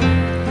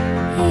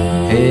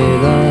 Hey,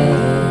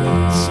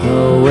 that's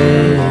no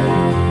way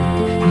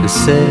to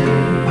say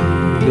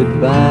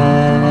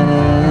goodbye.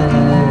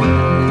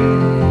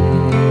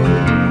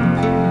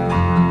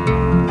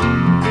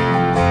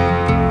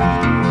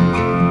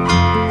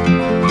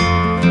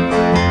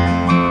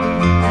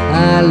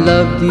 I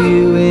loved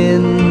you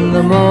in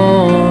the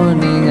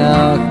morning,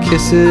 our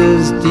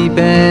kisses deep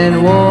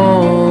and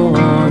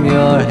warm,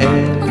 your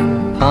hair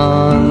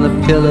upon the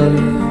pillow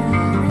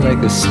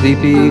like a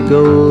sleepy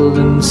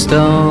golden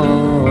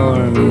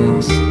storm.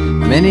 Yes,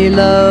 many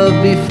love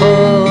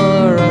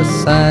before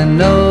us, I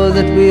know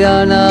that we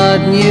are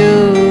not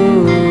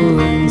new.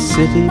 In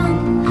city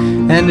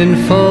and in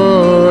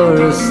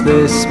forest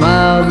they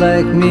smiled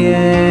like me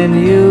and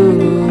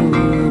you.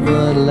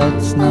 But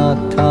let's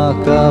not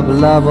talk of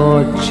love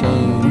or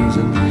chains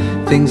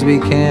and things we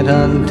can't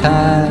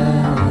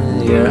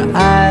untie. Your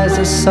eyes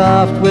are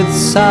soft with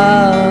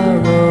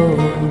sorrow.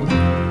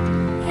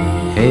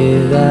 Hey,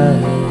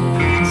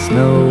 that's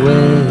no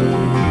way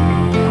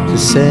to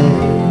say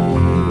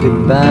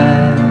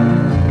goodbye.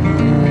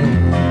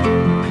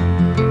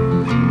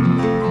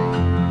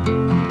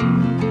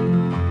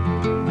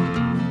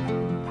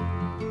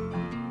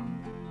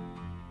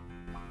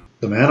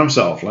 The man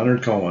himself,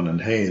 Leonard Cohen, and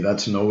Hey,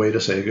 That's No Way to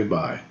Say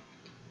Goodbye.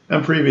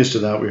 And previous to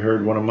that, we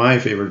heard one of my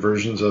favorite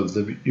versions of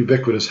the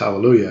ubiquitous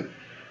Hallelujah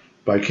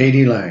by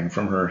Katie Lang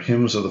from her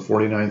Hymns of the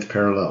 49th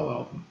Parallel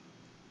album.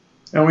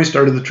 And we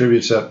started the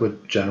tribute set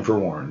with Jennifer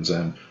Warnes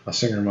and A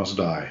Singer Must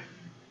Die.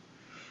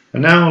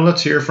 And now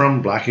let's hear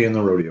from Blackie and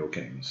the Rodeo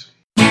Kings.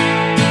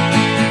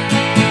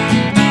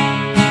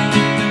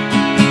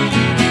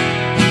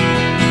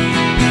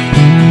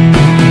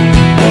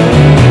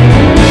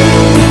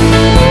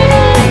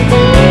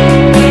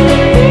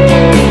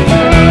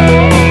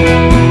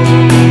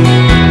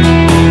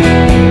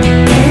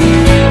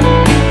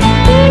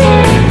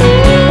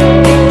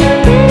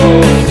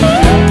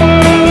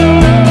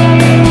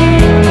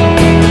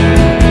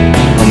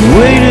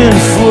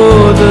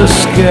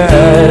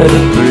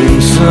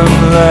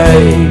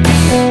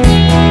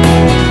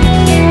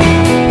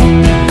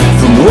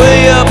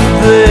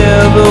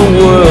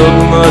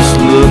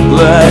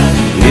 but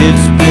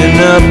it's been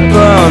up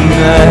all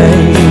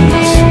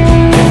night.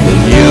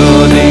 And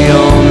you're the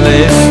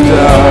only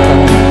star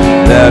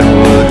that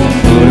would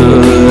put a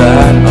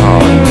light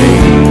on me.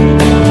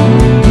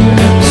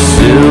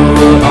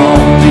 Silver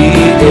on the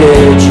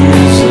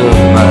edges of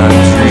my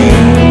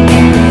dream.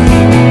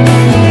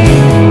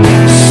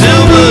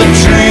 Silver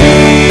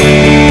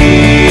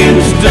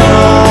dreams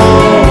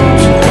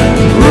don't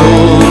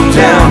roll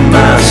down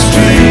my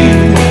street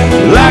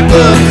like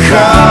the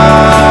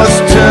cars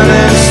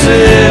turning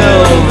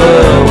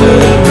silver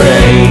with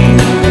rain.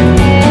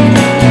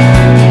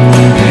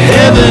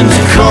 Heaven's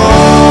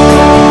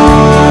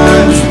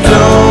coins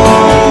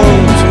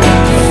don't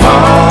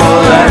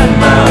fall at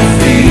my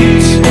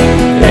feet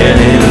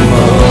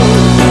anymore.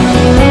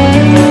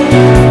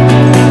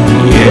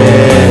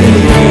 Yeah,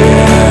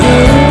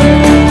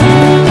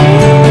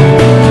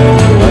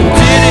 I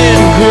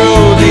didn't grow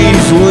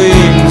these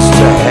wings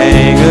to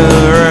hang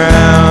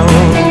around,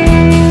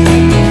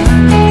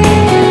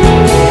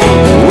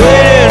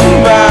 waiting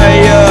by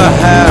your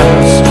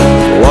house,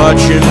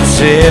 watching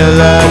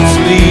taillights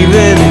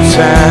leaving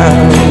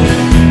town.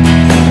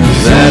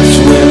 That's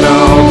when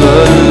all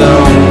the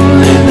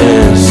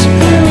loneliness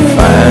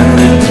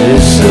finally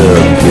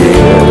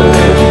disappeared.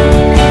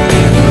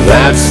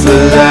 That's the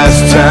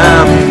last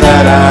time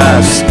that I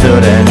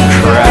stood and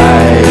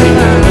cried.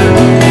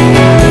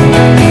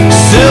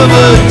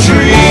 Silver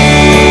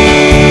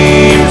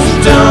dreams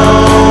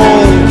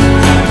don't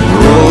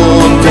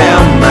roll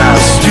down my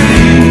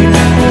street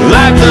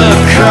like the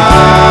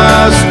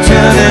cars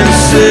turning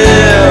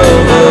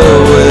silver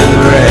with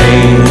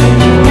rain.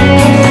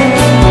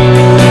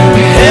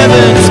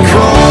 Heaven's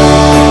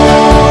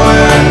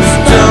coins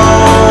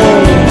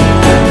don't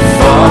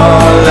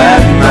fall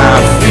at my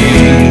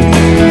feet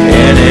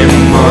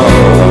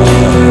anymore.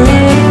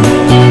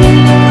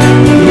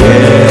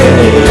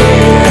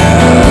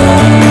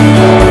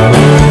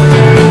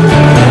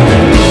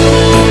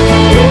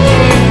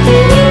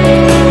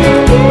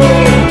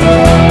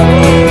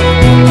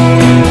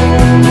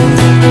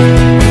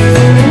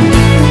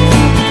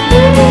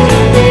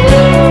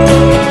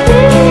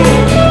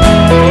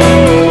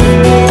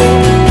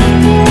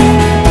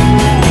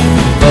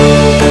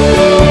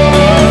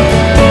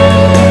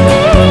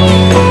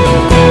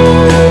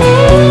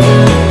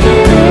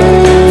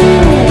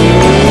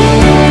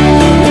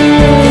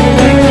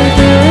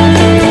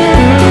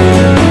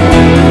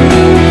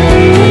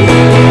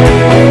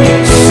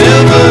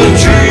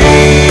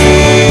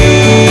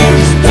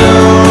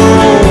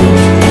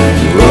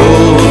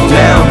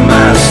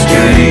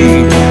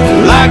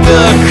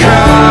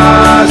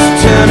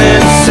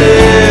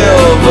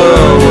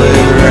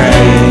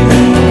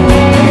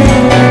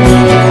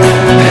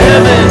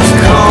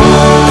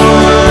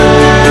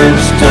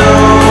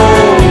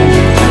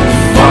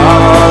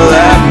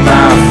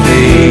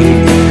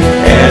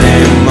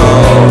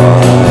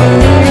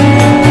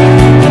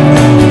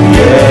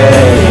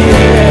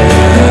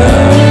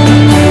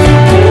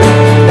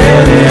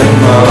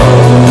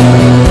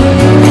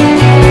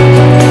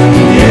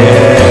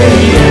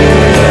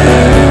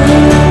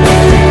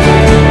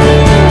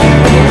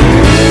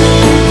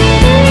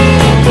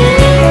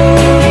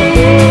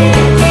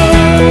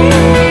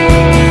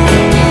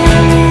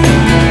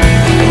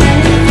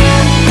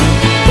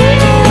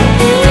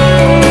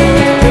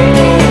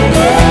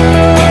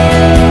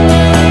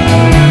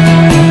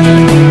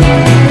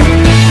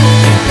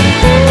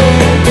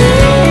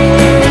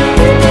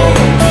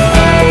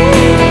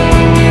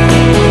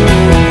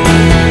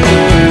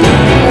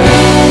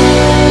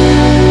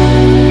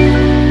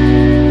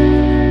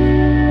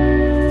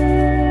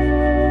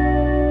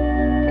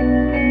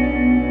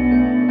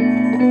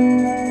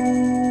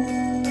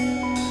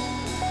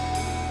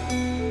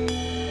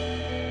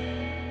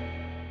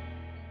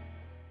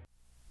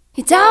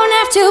 You don't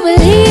have to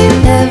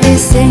believe every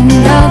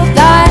single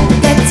thought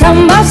that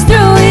tumbles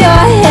through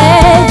your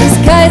head just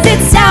 'cause it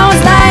sounds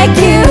like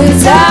you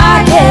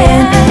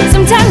talking.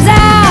 Sometimes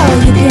all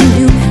you can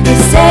do is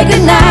say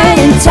goodnight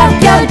and tuck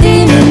your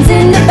demons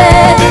into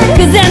bed,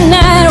 'cause they're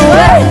not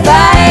worth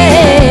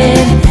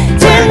fighting.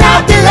 Turn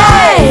out the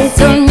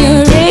lights on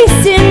your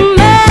racing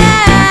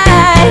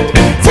mind.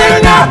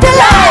 Turn out the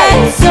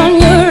lights on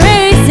your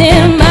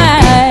racing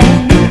mind.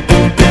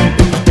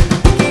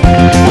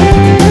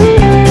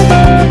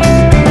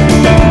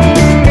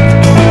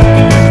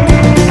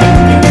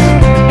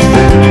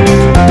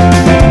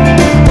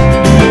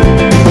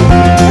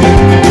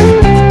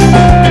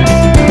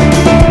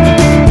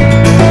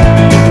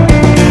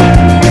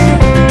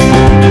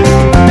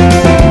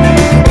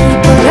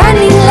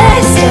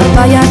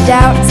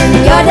 Doubts and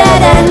your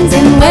dead ends,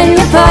 and when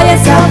you pull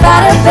yourself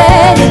out of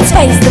bed, you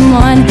taste them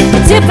on the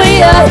tip of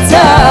your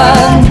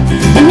tongue.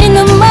 And in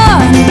the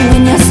morning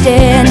when you're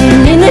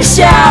standing in the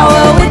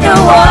shower with the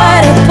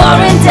water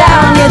pouring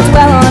down, you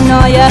dwell on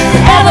all you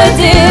ever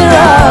did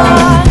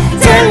wrong.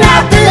 Turn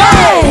out the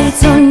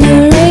lights on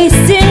your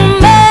racing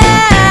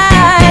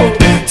mind.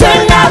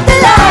 Turn out the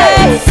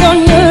lights on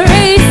your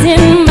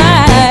racing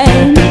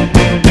mind.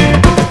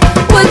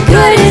 What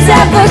good has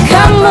ever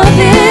come of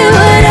it?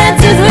 What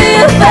answers will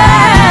you find?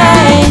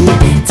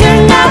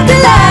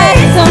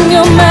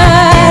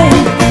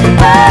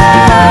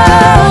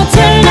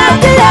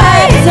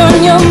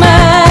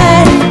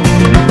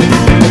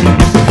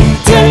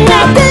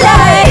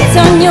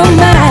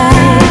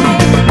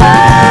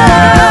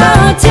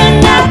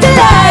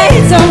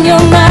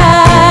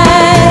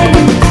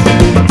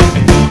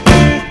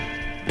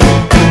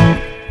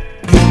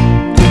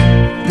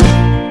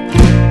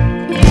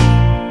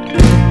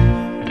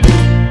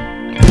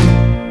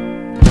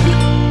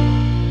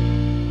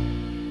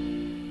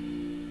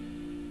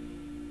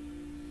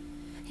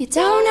 You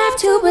don't have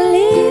to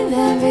believe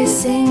every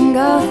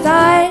single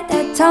thought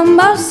that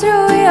tumbles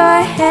through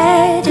your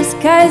head just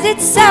 'cause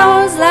it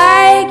sounds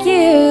like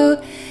you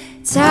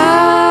talking.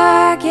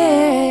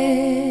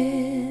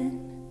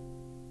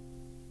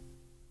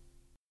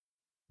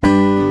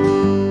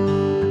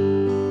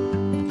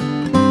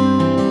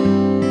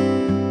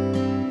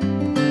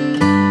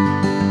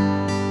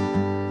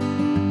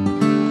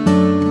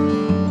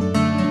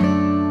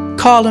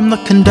 Call him the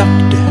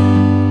conductor,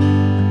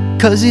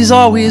 'cause he's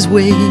always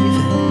waving.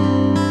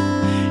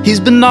 He's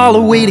been all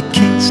the way to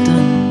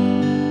Kingston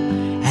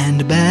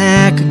and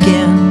back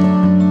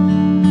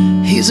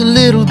again. He's a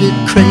little bit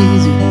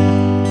crazy,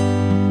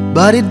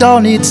 but he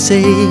don't need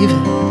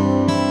saving,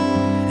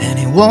 and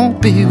he won't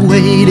be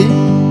waiting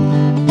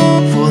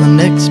for the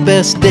next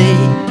best day.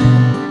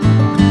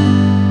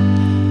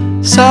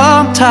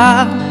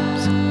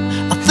 Sometimes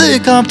I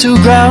think I'm too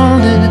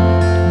grounded,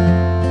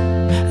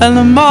 and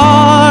the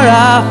more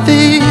I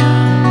feel,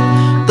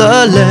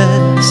 the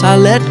less I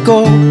let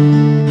go.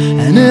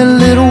 And in a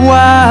little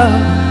while,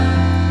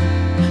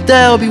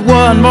 there'll be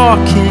one more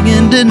king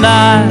in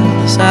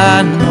denials,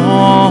 I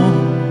know.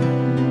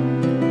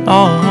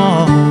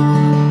 Oh,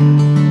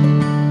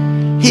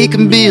 he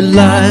can be a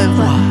live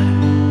wire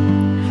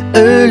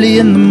early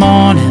in the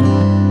morning,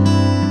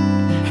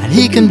 and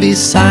he can be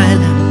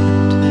silent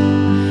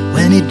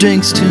when he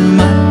drinks too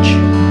much.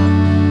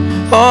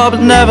 Oh,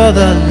 but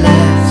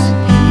nevertheless,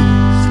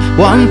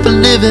 one for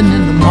living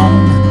in the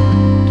moment,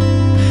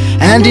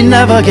 and he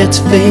never gets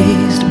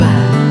fazed by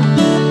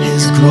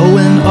his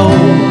growing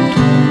old.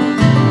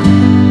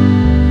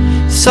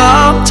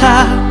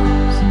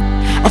 Sometimes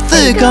I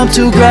think I'm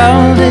too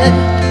grounded,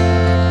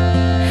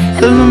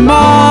 and the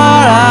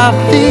more I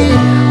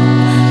feel,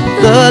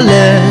 the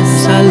less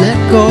I let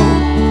go.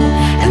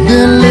 And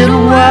in a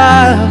little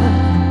while,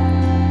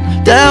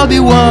 there'll be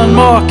one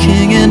more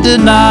king in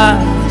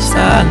denials,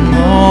 I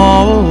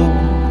know.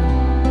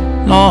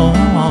 No.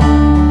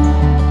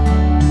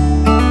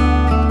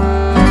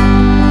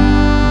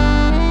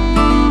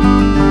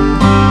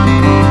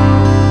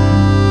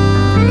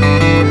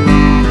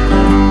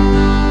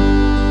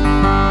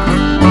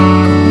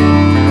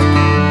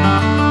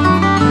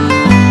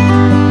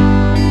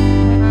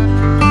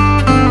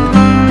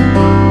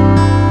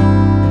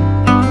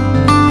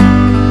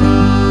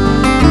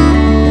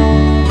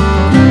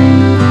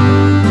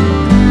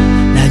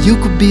 Now you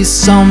could be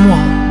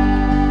someone,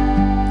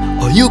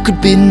 or you could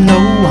be no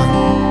one,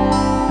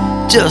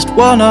 just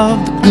one of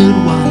the good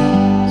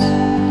ones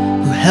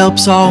who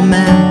helps all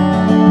men,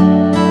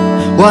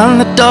 one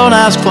that don't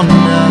ask for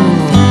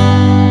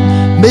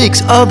nothing, makes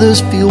others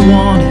feel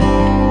wanted,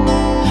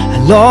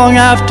 and long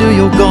after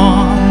you're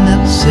gone,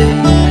 they'll say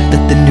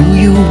that they knew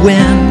you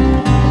when.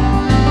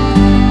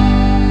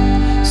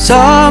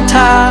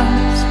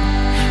 Sometimes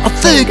I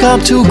think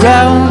I'm too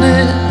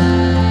grounded,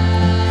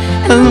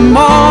 and the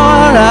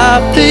more I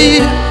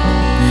feel,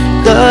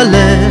 the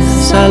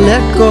less I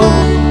let go.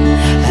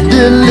 And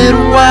in a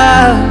little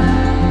while,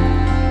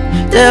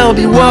 there'll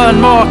be one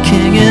more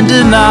king in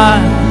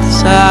denials,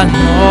 I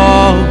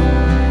know.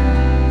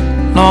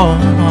 No.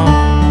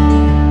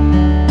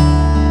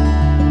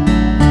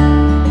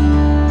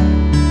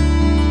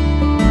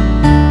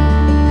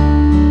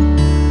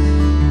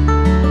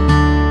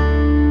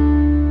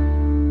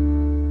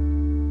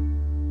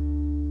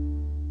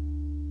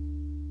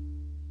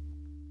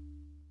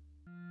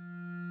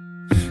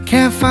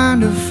 Can't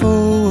find a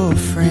foe or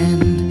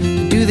friend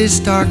to do this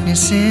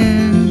darkness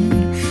in.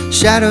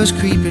 Shadows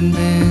creep and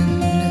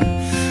bend.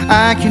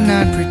 I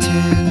cannot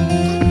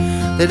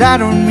pretend that I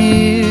don't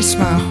miss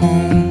my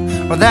home,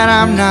 or that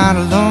I'm not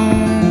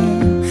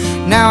alone.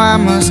 Now I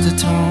must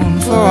atone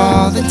for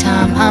all the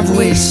time I've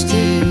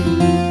wasted.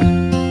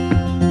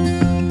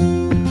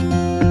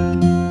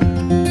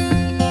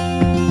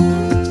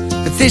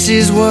 But this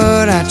is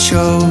what I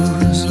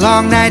chose.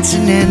 Long nights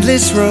and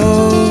endless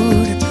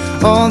road,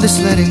 all this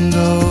letting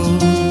go.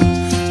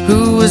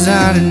 Who was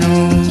I to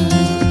know?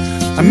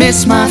 I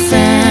miss my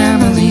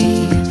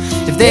family.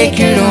 If they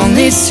could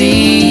only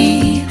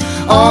see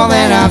all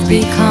that I've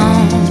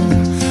become,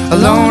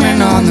 alone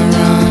and on the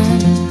run.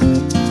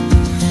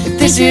 If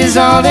this is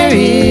all there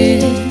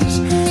is,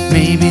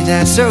 maybe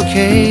that's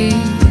okay.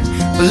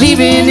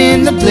 Believing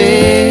in the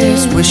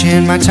bliss,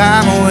 wishing my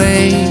time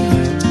away.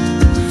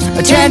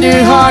 A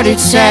tender-hearted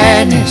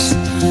sadness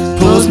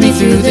pulls me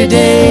through the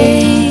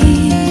day,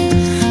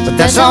 but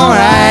that's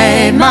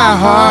alright, my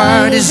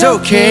heart is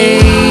okay.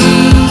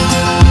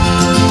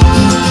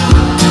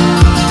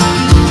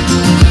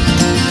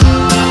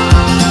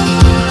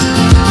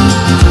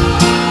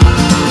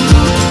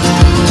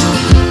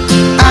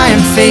 I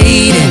am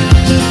fading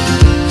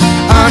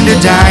under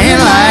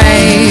dying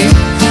light,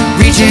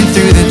 reaching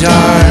through the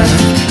dark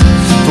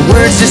for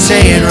words to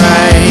say it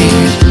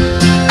right.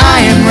 I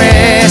am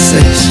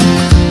restless,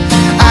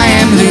 I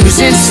am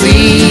losing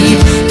sleep,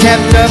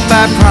 kept up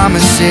by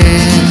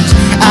promises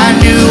I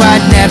knew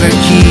I'd never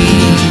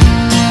keep.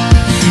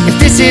 If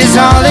this is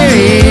all there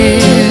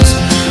is,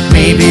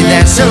 maybe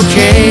that's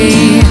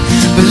okay.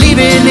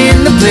 believing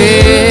in the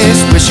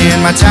bliss,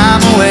 wishing my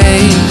time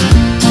away.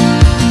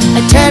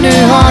 A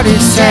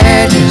tender-hearted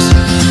sadness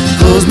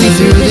pulls me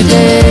through the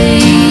day.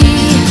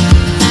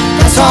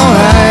 That's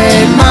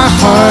alright, my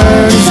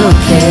heart is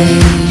okay.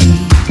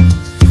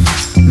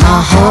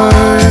 My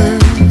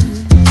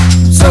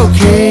heart's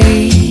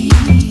okay.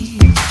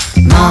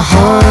 My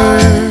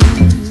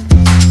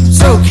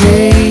heart's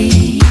okay.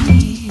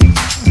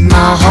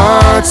 My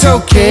heart's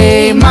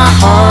okay. My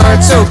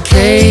heart's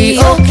okay.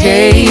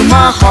 Okay,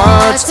 my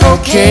heart's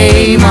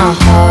okay. My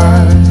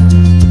heart.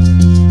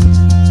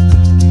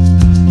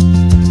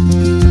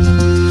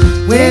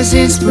 Where's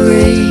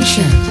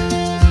inspiration?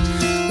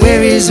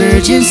 Where is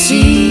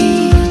urgency?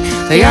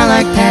 They are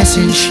like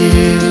passing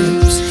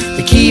ships,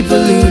 they keep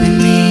eluding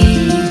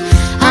me.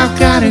 I've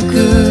got a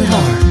good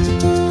heart,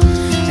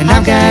 and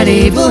I've got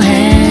able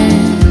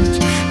hands.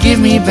 Give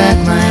me back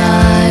my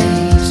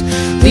eyes,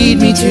 lead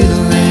me to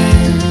the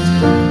land.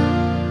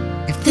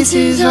 If this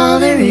is all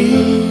there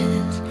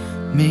is,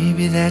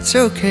 maybe that's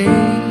okay.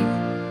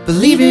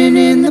 Believing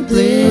in the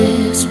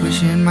bliss,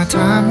 wishing my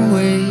time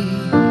away.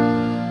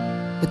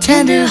 The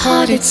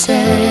tender-hearted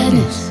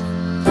sadness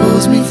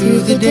pulls me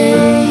through the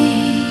day.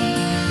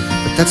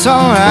 But that's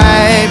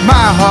alright,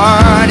 my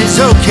heart is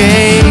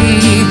okay.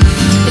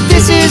 If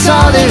this is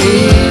all there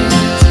is,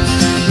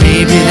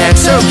 maybe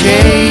that's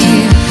okay.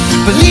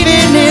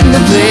 Believing in the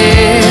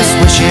bliss,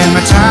 wishing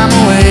my time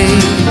away.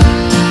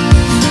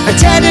 A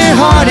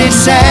tender-hearted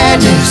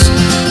sadness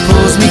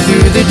pulls me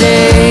through the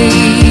day.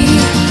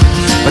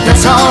 But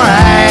that's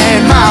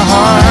alright, my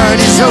heart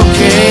is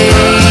okay.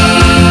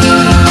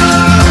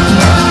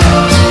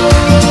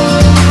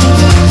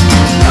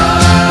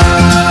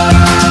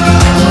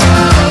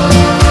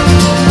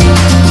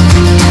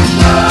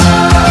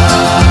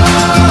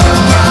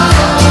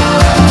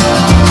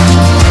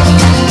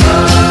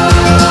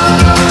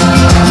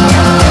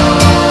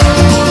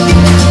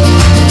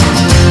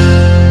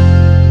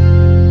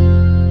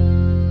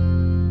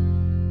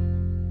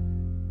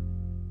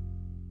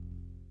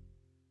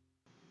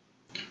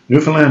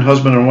 Newfoundland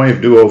husband and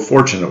wife duo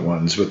Fortunate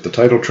Ones with the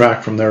title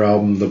track from their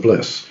album The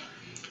Bliss,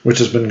 which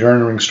has been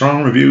garnering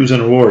strong reviews and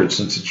awards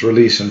since its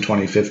release in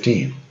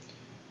 2015.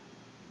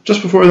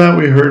 Just before that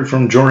we heard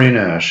from Jory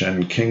Nash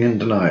and King in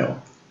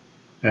Denial,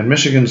 and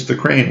Michigan's The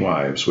Crane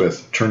Wives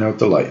with Turn Out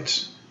the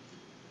Lights.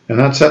 And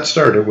that set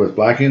started with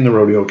Blackie and the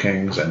Rodeo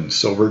Kings and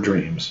Silver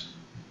Dreams.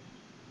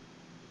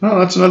 Well,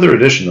 that's another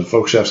edition of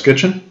Folkchef's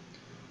Kitchen.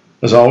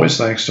 As always,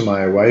 thanks to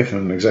my wife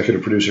and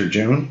executive producer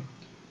June.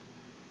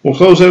 We'll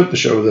close out the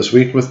show this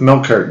week with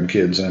Milk Carton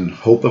Kids and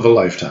Hope of a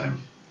Lifetime.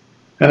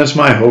 And it's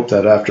my hope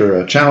that after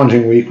a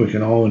challenging week we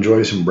can all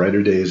enjoy some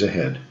brighter days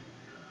ahead.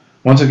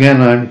 Once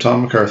again, I'm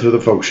Tom MacArthur,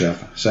 the Folk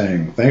Chef,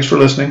 saying thanks for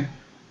listening,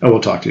 and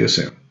we'll talk to you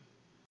soon.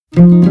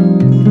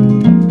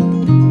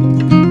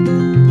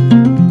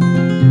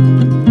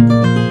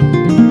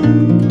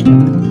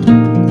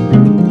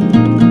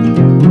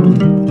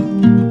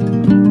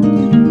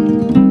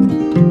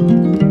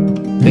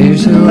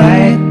 There's a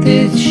light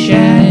that's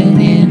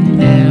shining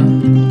now,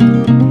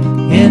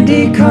 and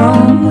a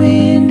calm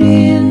wind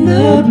in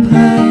the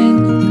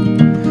pine,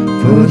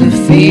 for the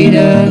fate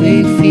of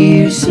a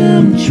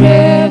fearsome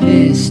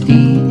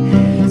travesty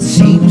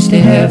seems to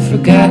have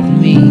forgotten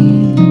me.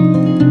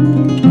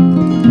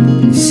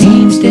 It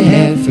seems to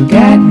have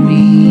forgotten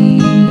me.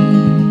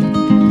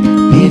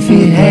 If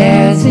it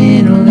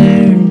hasn't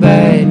learned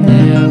by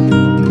now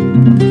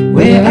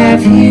where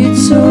I've hid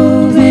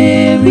so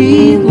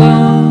very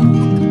long,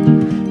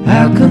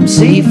 I'll come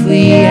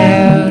safely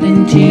out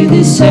into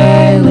the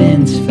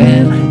silence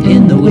found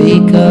in the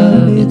wake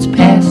of its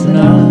passing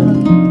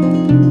on.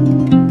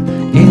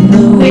 In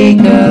the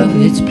wake of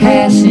its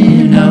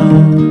passing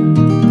on.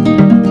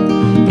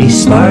 A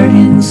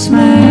Spartan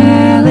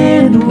smile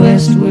and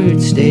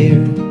westward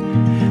stare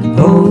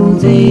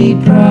holds a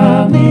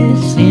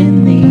promise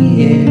in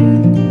the air.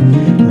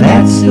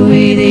 That's the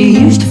way they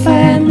used to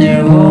find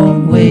their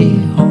own way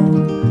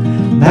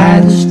home,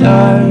 by the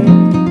stars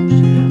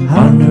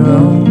on their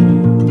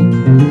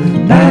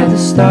own, by the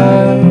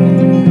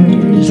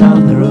stars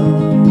on their own.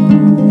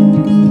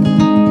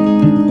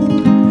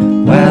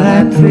 While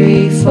I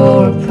pray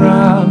for a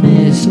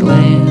promised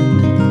land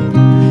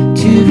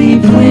to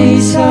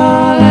replace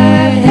all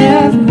I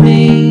have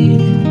made,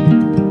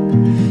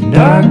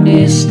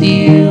 darkness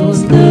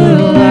steals the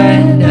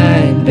light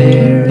I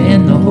bear,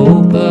 and the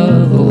hope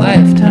of a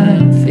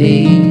lifetime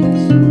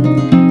fades.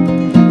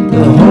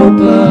 The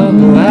hope of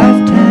a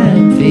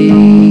lifetime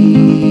fades.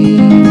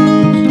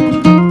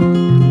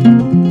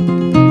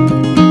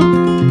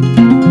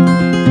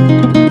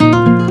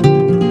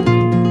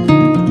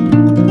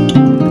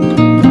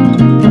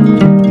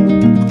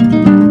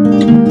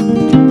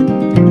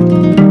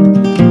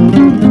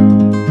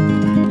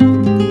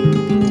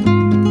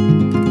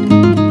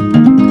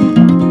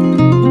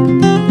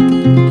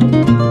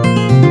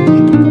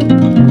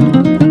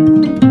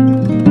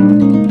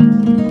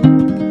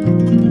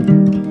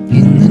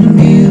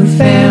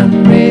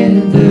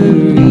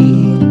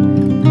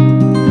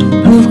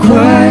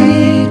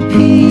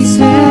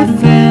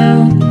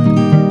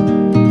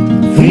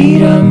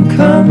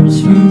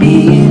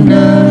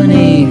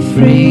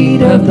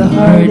 of the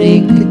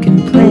heartache that can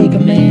plague a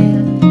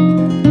man.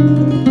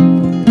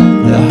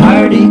 The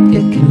heartache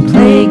that can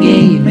plague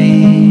a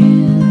man.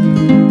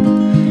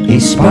 A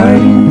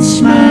Spartan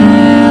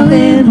smile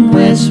and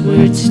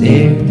westward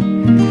stare,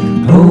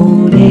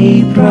 hold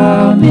a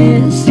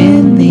promise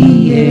in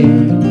the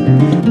air.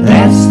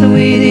 That's the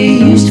way they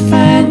used to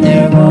find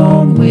their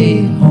own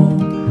way home,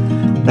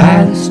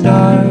 by the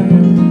stars